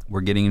 91,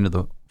 we're getting into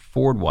the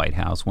Ford White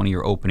House, one of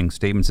your opening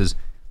statements is,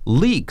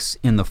 leaks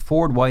in the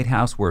Ford White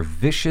House were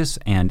vicious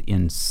and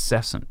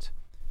incessant.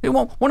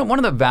 One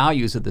of the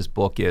values of this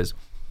book is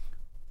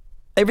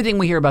everything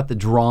we hear about the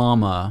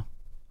drama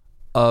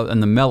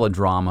and the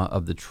melodrama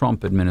of the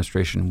Trump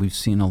administration. We've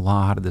seen a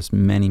lot of this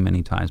many,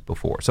 many times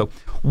before. So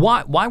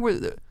why were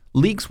the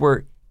leaks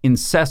were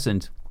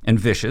incessant and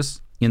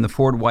vicious in the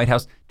Ford White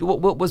House?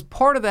 What was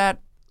part of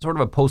that sort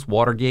of a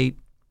post-Watergate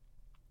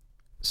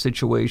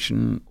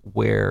situation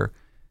where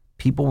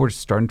people were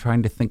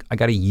trying to think, I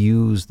got to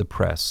use the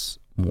press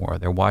more.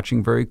 They're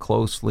watching very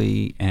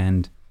closely,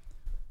 and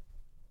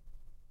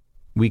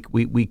we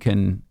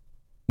can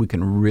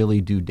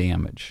really do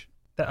damage.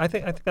 I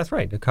think that's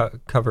right. To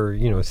cover,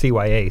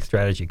 CYA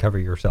strategy, cover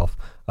yourself.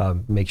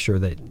 Make sure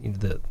that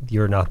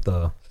you're not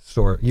the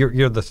source.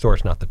 You're the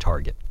source, not the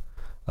target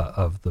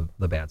of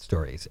the bad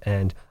stories.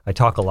 And I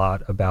talk a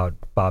lot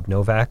about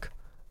Novak.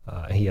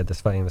 He had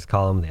this famous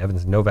column, the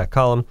Evans and Novak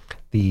column.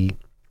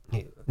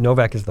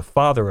 Novak is the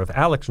father of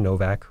Alex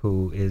Novak,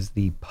 who is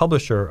the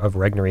publisher of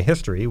Regnery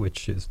History,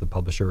 which is the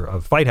publisher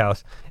of Fight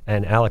House.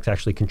 And Alex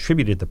actually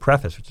contributed the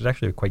preface, which is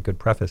actually a quite good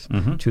preface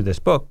to this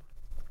book.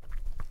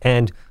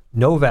 And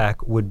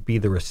Novak would be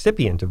the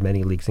recipient of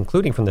many leaks,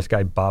 including from this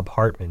guy, Bob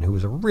Hartman, who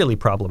was a really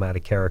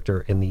problematic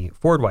character in the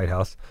Ford White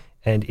House.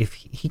 And if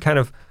he kind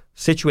of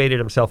situated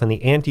himself in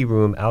the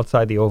anteroom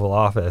outside the Oval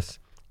Office,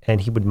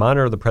 and he would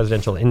monitor the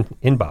presidential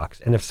inbox.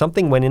 And if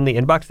something went in the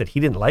inbox that he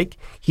didn't like,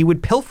 he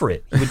would pilfer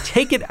it. He would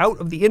take it out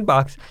of the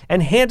inbox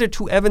and hand it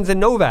to Evans and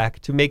Novak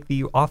to make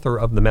the author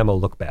of the memo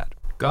look bad.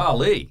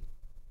 Golly.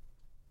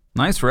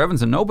 Nice for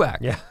Evans and Novak.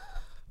 Yeah.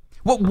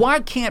 Well, why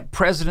can't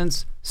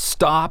presidents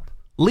stop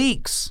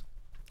leaks?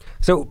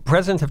 So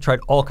presidents have tried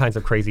all kinds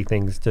of crazy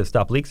things to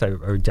stop leaks. I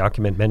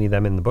document many of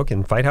them in the book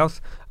in Fight House.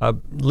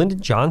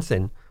 Lyndon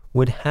Johnson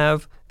would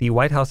have the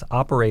White House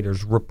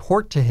operators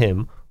report to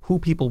him who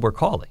people were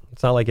calling.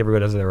 It's not like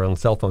everybody has their own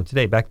cell phone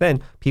today. Back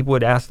then, people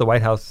would ask the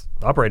White House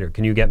operator,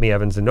 can you get me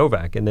Evans and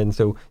Novak? And then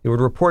so it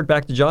would report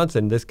back to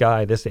Johnson, this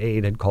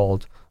aide had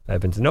called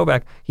Evans and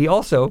Novak. He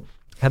also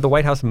had the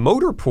White House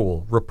motor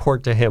pool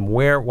report to him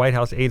where White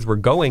House aides were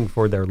going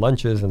for their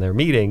lunches and their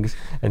meetings.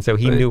 And so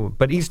he knew,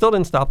 but he still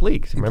didn't stop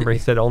leaks. Remember, he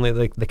said only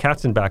the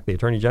Katzenbach, the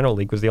Attorney General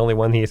leak, was the only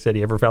one he said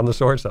he ever found the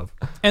source of.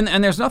 And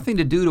there's nothing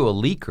to do to a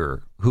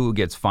leaker who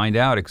gets found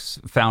out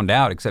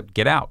except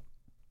get out.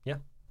 Yeah.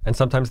 And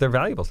sometimes they're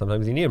valuable.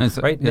 Sometimes you need them,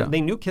 right? Yeah.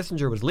 They knew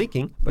Kissinger was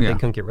leaking, but they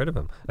couldn't get rid of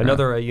him.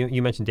 Another,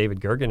 you mentioned David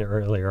Gergen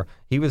earlier.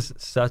 He was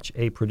such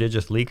a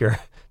prodigious leaker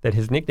that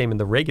his nickname in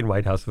the Reagan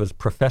White House was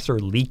Professor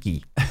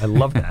Leaky. I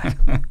love that.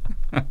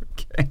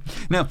 Okay.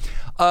 Now,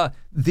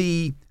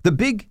 the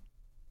big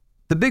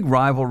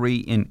rivalry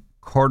in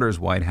Carter's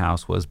White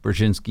House was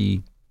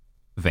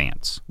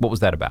Brzezinski-Vance. What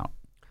was that about?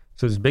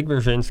 So this big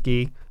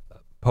Brzezinski,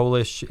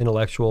 Polish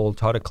intellectual,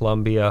 taught at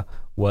Columbia,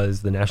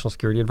 was the national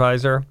security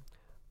advisor.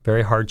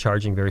 Very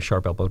hard-charging, very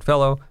sharp-elbowed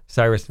fellow.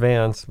 Cyrus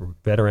Vance,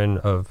 veteran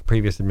of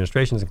previous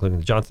administrations, including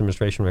the Johnson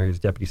administration, where he was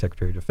Deputy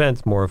Secretary of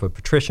Defense, more of a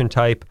patrician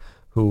type,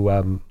 who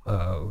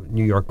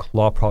New York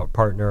law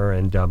partner,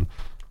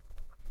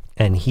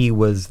 and he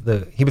was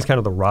kind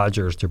of the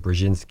Rogers to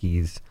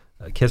Brzezinski's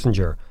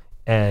Kissinger.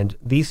 And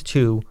these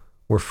two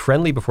were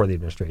friendly before the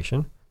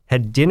administration,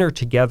 had dinner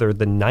together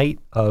the night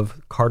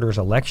of Carter's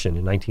election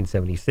in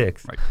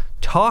 1976,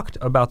 talked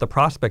about the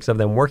prospects of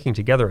them working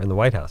together in the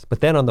White House.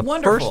 But then on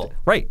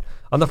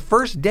the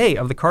first day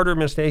of the Carter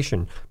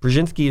administration,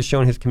 Brzezinski is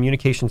shown his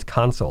communications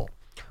console,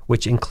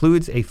 which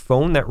includes a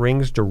phone that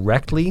rings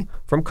directly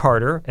from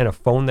Carter and a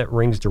phone that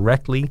rings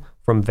directly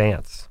from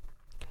Vance,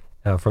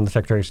 from the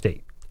Secretary of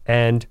State.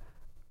 And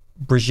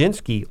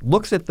Brzezinski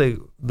looks at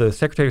the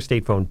Secretary of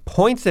State phone,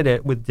 points at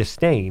it with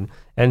disdain,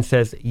 and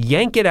says,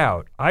 yank it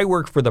out. I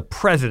work for the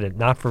president,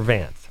 not for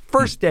Vance.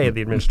 First day of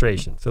the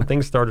administration. So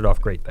things started off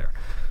great there.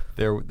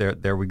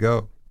 There we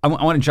go. I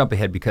want to jump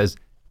ahead because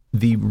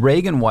the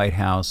Reagan White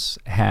House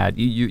had,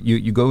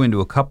 you go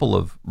into a couple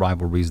of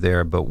rivalries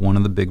there, but one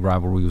of the big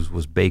rivalries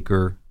was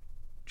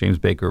James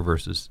Baker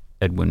versus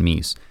Edwin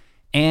Meese.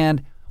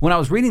 And when I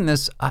was reading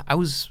this, I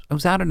was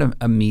out at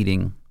a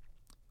meeting.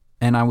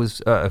 And I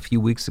was a few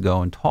weeks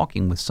ago and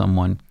talking with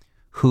someone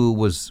who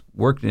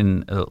worked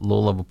in a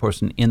low-level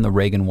person in the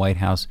Reagan White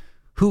House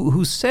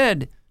who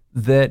said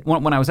that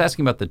when I was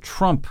asking about the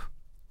Trump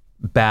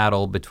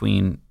battle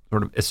between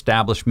sort of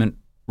establishment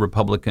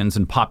Republicans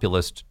and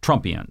populist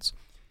Trumpians,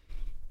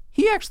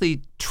 he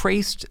actually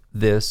traced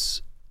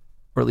this,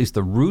 or at least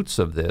the roots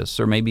of this,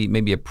 or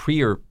maybe a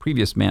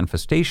previous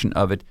manifestation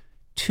of it,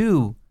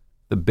 to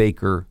the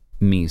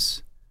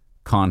Baker-Meese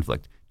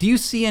conflict. Do you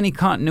see any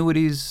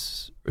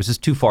continuities? Or is this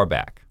too far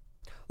back?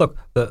 Look,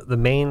 the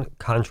main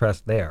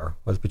contrast there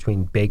was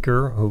between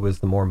Baker, who was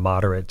the more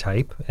moderate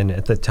type, and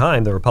at the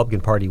time the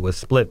Republican Party was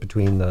split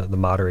between the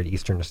moderate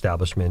Eastern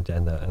establishment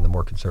and the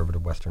more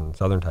conservative Western and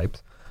Southern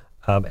types,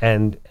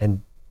 and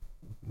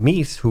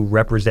Meese, who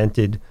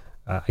represented,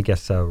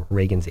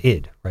 Reagan's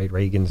id, right?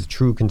 Reagan's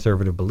true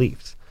conservative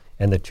beliefs,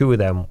 and the two of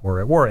them were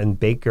at war. And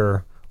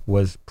Baker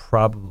was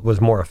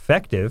more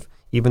effective,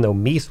 even though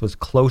Meese was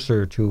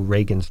closer to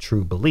Reagan's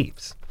true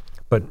beliefs.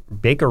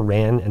 But Baker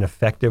ran an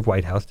effective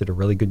White House, did a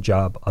really good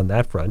job on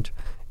that front,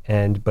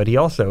 but he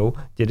also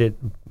did it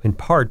in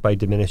part by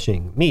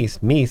diminishing Meese.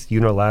 Meese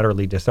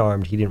unilaterally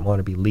disarmed. He didn't want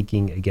to be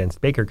leaking against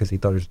Baker because he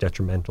thought it was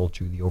detrimental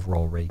to the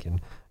overall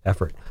Reagan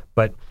effort.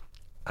 But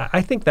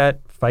I think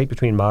that fight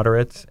between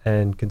moderates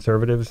and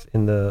conservatives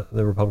in the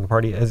Republican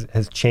Party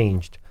has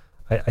changed.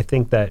 I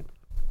think that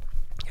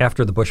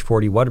after the Bush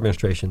 41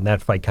 administration,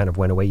 that fight kind of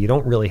went away. You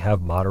don't really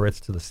have moderates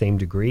to the same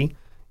degree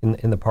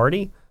in the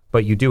party.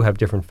 But you do have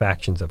different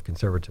factions of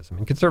conservatism.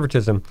 And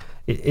conservatism,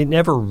 it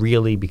never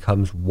really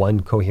becomes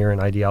one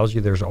coherent ideology.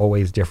 There's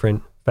always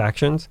different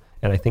factions.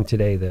 And I think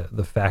today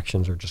the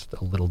factions are just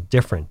a little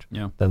different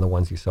than the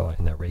ones you saw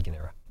in that Reagan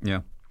era.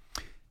 Yeah.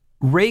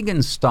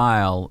 Reagan's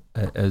style,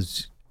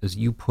 as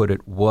you put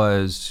it,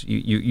 was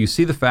you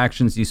see the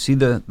factions, you see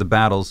the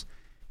battles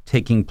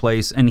taking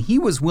place, and he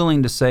was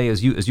willing to say,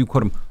 as you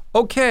quote him,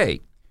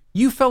 okay,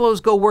 you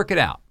fellows go work it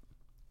out,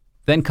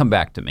 then come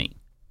back to me.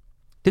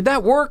 Did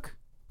that work?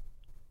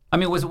 I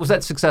mean, was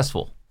that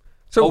successful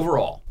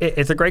overall?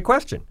 It's a great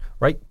question,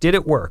 right? Did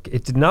it work?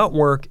 It did not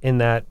work in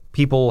that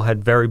people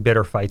had very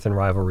bitter fights and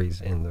rivalries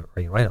in the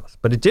Reagan White House.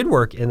 But it did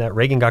work in that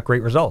Reagan got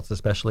great results,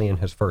 especially in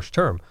his first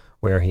term,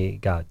 where he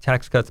got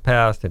tax cuts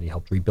passed and he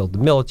helped rebuild the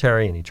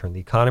military and he turned the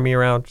economy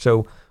around.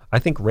 So I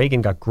think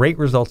Reagan got great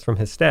results from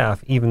his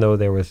staff, even though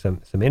there was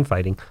some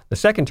infighting. The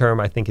second term,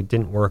 I think it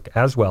didn't work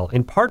as well,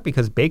 in part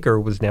because Baker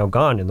was now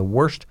gone in the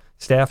worst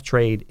staff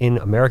trade in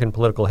American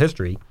political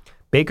history.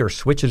 Baker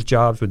switches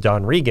jobs with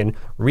Don Regan.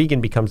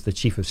 Regan becomes the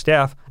chief of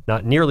staff,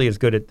 not nearly as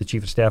good at the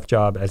chief of staff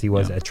job as he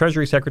was as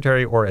Treasury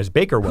Secretary or as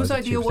Baker was. Whose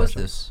idea was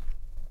this?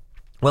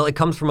 Well, it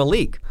comes from a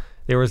leak.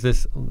 There was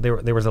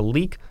a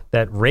leak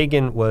that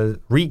Regan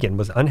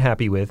was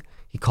unhappy with.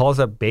 He calls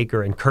up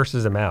Baker and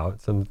curses him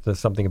out.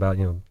 Something about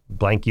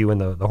blank you and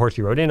the horse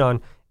he rode in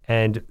on.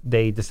 and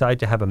they decide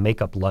to have a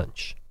makeup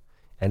lunch.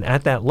 And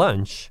at that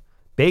lunch,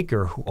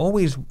 Baker, who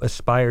always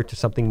aspired to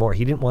something more,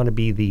 he didn't want to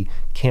be the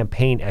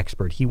campaign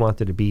expert. He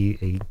wanted to be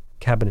a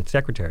cabinet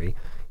secretary.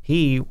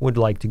 He would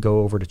like to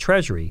go over to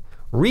Treasury.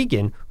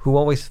 Reagan, who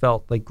always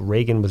felt like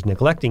Reagan was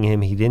neglecting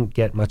him, he didn't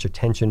get much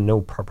attention,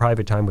 no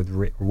private time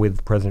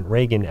with President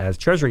Reagan as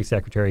Treasury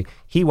Secretary.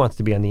 He wants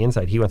to be on the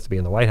inside. He wants to be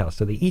in the White House.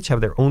 So they each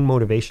have their own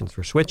motivations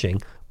for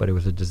switching, but it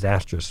was a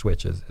disastrous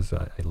switch, as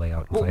I lay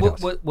out in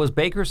White House. Was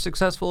Baker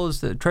successful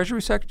as the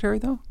Treasury Secretary,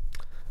 though?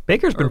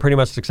 Baker's been pretty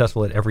much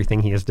successful at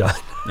everything he has done,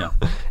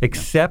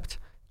 except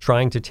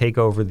trying to take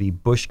over the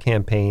Bush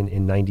campaign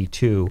in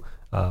 '92.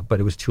 But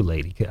it was too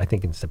late. I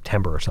think in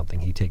September or something,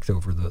 he takes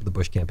over the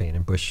Bush campaign,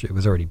 and Bush, it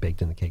was already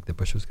baked in the cake that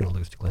Bush was going to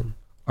lose to Clinton.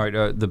 All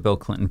right, the Bill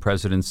Clinton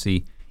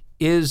presidency.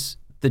 Is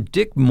the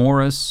Dick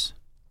Morris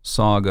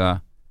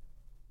saga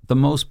the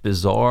most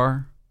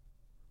bizarre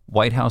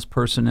White House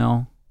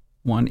personnel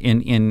one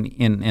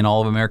in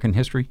all of American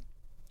history?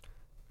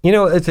 You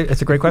know, it's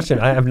a great question.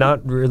 I have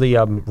not really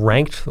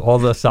ranked all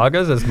the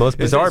sagas as most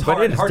bizarre, it's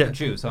but hard to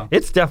choose, huh?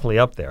 It's definitely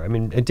up there. I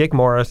mean, Dick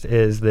Morris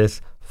is this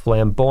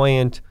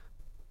flamboyant,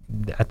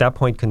 at that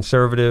point,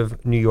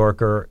 conservative New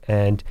Yorker,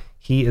 and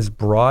he is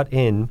brought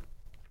in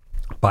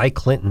by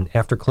Clinton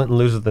after Clinton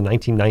loses the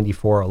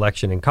 1994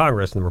 election in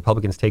Congress and the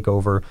Republicans take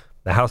over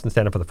the House and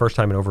Senate for the first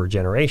time in over a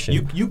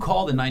generation. You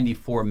call the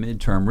 94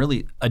 midterm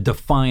really a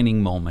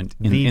defining moment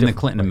in the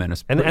Clinton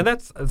administration. And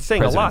that's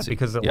saying a lot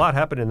because a lot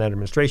happened in that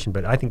administration,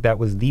 but I think that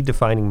was the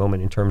defining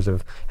moment in terms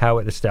of how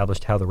it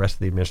established how the rest of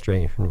the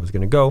administration was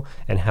going to go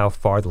and how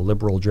far the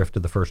liberal drift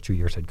of the first 2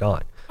 years had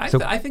gone.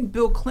 I think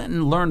Bill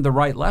Clinton learned the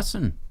right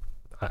lesson.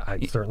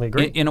 I certainly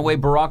agree. In a way,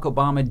 Barack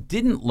Obama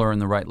didn't learn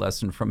the right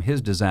lesson from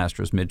his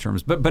disastrous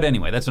midterms. But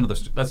anyway, that's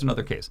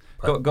another case.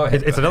 Go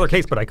ahead. It's another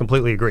case, but I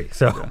completely agree.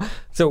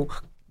 So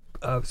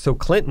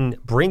Clinton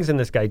brings in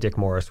this guy Dick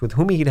Morris, with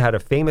whom he'd had a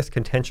famous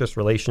contentious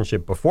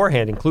relationship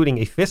beforehand, including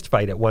a fist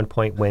fight at one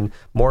point when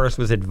Morris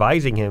was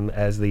advising him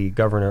as the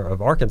governor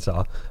of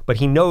Arkansas. But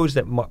he knows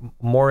that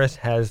Morris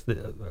has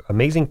the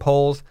amazing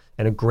polls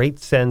and a great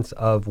sense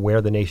of where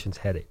the nation's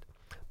headed.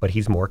 But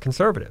he's more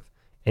conservative.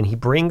 And he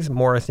brings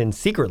Morris in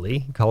secretly.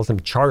 He calls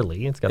him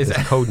Charlie. It's got this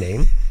code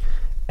name.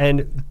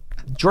 And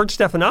George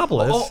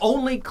Stephanopoulos.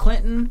 Only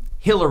Clinton,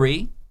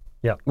 Hillary.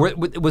 Yeah.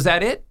 Was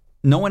that it?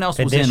 No one else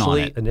was in on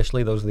it.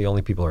 Initially, those are the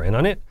only people who are in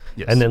on it.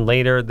 Yes. And then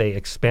later, they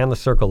expand the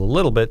circle a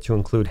little bit to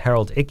include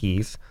Harold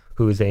Ickes,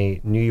 who is a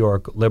New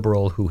York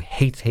liberal who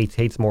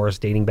hates Morris,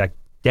 dating back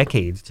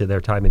decades to their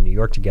time in New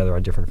York together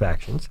on different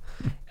factions.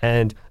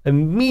 And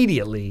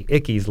immediately,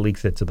 Ickes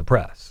leaks it to the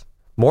press.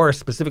 Morris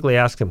specifically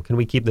asks him, can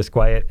we keep this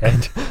quiet?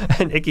 And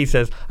Ickes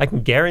says, I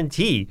can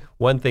guarantee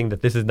one thing,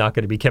 that this is not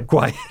going to be kept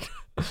quiet.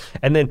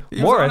 And then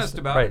Morris,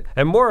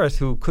 and Morris,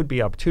 who could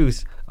be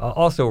obtuse,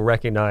 also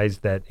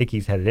recognized that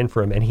Ickes had it in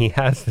for him. And he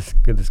has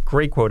this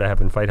great quote I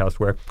have in Fight House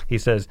where he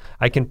says,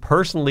 I can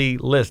personally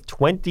list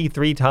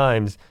 23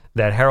 times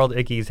that Harold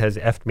Ickes has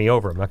effed me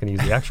over. I'm not going to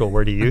use the actual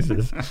word he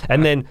uses.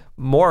 And then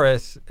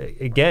Morris,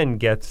 again,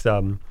 gets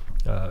screwed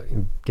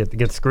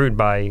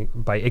by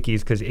Ickes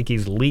because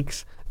Ickes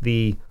leaks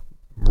the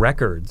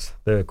records,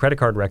 the credit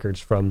card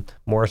records from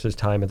Morris's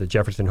time at the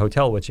Jefferson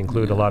Hotel, which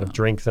include a lot of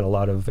drinks and a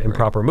lot of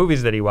improper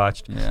movies that he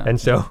watched. Yeah. And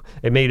so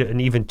it made it an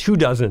even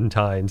 24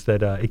 times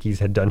that Ickes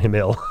had done him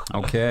ill.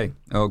 Okay.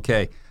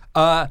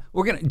 We're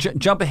going to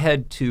jump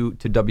ahead to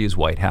W's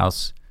White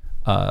House,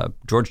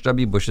 George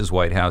W. Bush's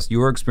White House.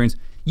 Your experience,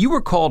 you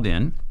were called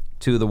in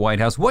to the White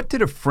House. What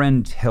did a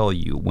friend tell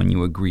you when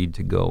you agreed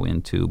to go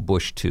into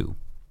Bush 2?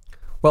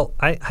 Well,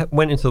 I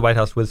went into the White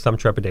House with some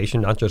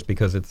trepidation, not just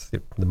because it's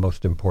the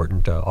most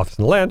important office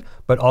in the land,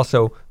 but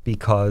also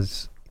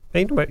because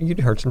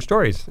you'd heard some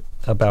stories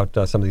about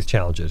some of these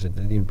challenges.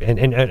 And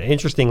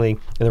interestingly,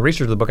 in the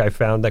research of the book, I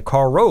found that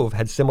Karl Rove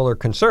had similar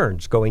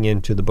concerns going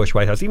into the Bush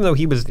White House. Even though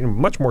he was a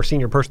much more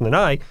senior person than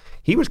I,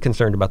 he was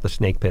concerned about the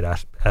snake pit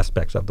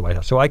aspects of the White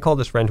House. So I called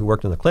this friend who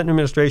worked in the Clinton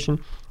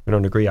administration. We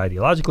don't agree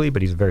ideologically,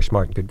 but he's a very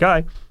smart and good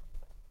guy.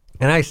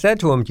 And I said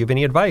to him, do you have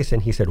any advice?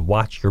 And he said,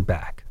 watch your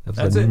back.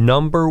 That's the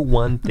number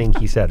one thing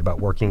he said about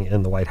working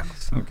in the White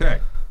House. Okay.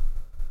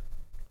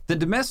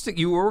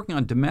 You were working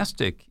on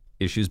domestic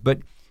issues, but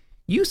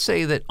you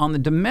say that on the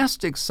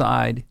domestic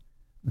side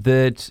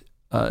that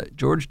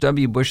George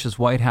W. Bush's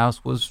White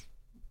House was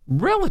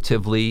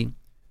relatively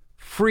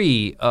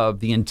free of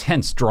the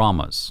intense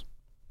dramas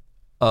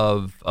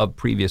of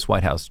previous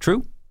White House.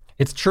 True?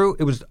 It's true.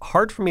 It was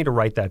hard for me to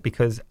write that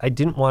because I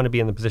didn't want to be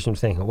in the position of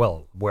saying,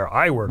 well, where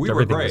I worked,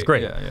 everything was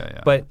great.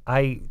 Yeah. But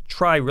I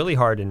try really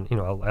hard, and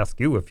I'll ask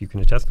you if you can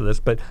attest to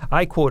this, but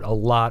I quote a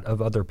lot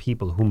of other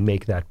people who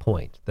make that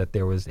point, that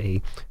there was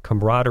a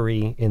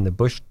camaraderie in the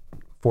Bush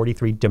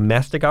 43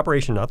 domestic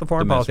operation, not the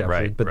foreign policy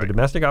operation, but the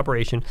domestic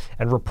operation.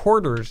 And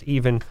reporters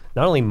even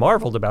not only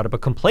marveled about it,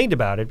 but complained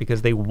about it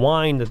because they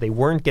whined that they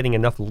weren't getting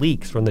enough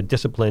leaks from the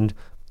disciplined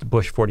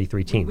Bush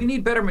 43 team. We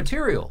need better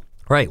material.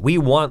 Right. We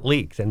want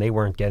leaks, and they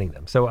weren't getting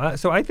them. So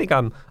I think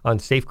I'm on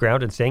safe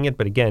ground in saying it.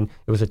 But again,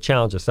 it was a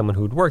challenge as someone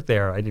who'd worked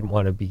there. I didn't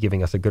want to be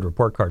giving us a good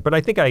report card. But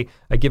I think I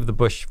give the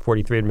Bush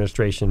 43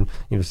 administration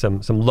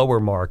some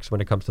lower marks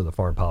when it comes to the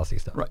foreign policy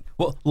stuff. Right.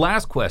 Well,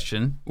 last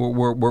question.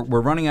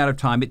 We're running out of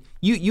time. But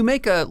you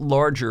make a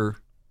larger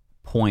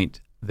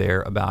point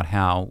there about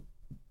how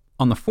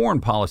on the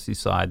foreign policy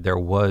side there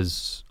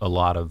was a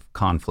lot of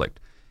conflict.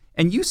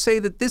 And you say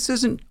that this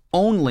isn't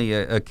only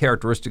a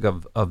characteristic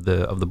of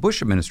the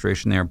Bush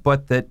administration there,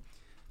 but that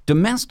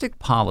domestic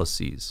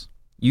policies,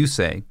 you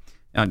say,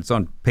 and it's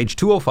on page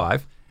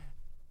 205,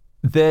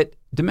 that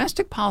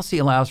domestic policy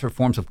allows for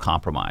forms of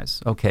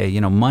compromise. Okay,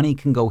 money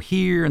can go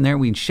here and there.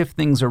 We can shift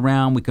things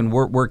around. We can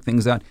work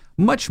things out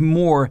much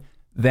more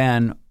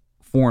than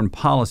foreign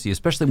policy,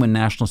 especially when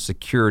national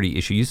security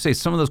issue. You say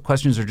some of those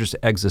questions are just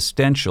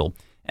existential,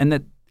 and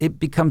that it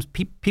becomes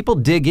people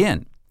dig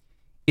in.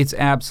 It's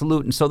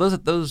absolute. And so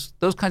those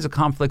kinds of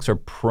conflicts are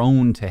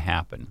prone to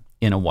happen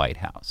in a White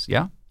House.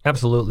 Yeah?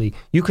 Absolutely.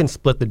 You can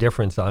split the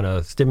difference on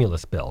a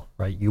stimulus bill,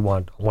 right? You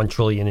want $1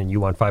 trillion and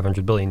you want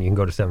 $500 billion, you can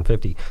go to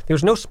 $750.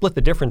 There's no split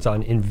the difference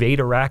on invade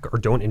Iraq or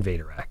don't invade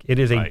Iraq. It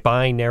is a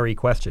binary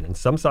question, and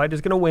some side is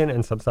going to win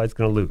and some side's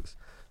going to lose.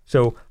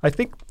 So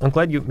I'm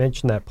glad you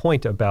mentioned that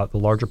point about the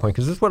larger point,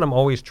 because this is what I'm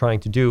always trying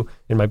to do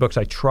in my books.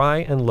 I try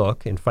and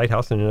look in Fight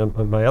House and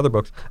in my other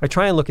books, I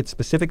try and look at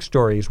specific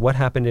stories, what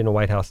happened in a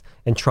White House,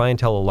 and try and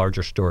tell a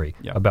larger story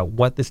about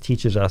what this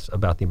teaches us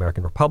about the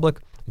American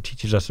Republic. It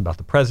teaches us about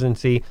the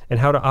presidency and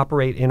how to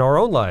operate in our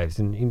own lives.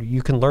 And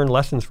you can learn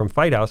lessons from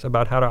Fight House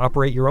about how to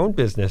operate your own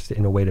business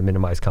in a way to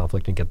minimize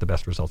conflict and get the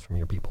best results from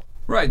your people.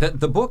 Right.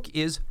 The book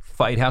is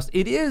Fight House.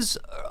 It is,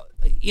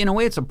 in a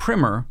way, it's a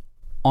primer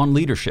on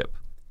leadership.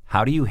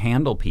 How do you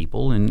handle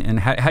people, and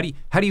how do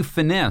you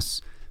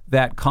finesse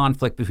that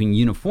conflict between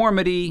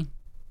uniformity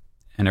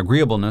and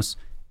agreeableness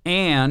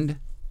and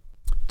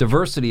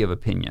diversity of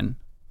opinion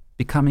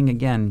becoming,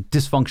 again,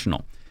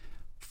 dysfunctional?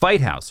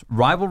 Fight House,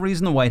 Rivalries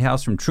in the White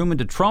House from Truman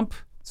to Trump.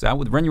 It's out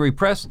with Rivalry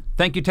Press.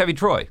 Thank you, Tevi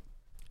Troy.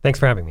 Thanks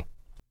for having me.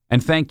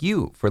 And thank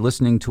you for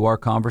listening to our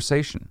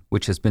conversation,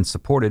 which has been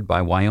supported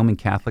by Wyoming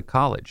Catholic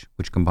College,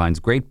 which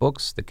combines great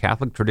books, the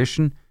Catholic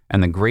tradition,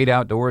 and the great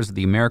outdoors of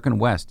the American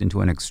West into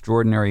an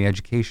extraordinary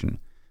education.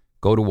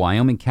 Go to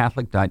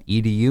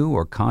wyomingcatholic.edu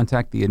or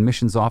contact the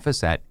admissions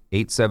office at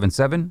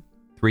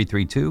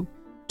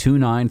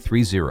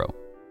 877-332-2930.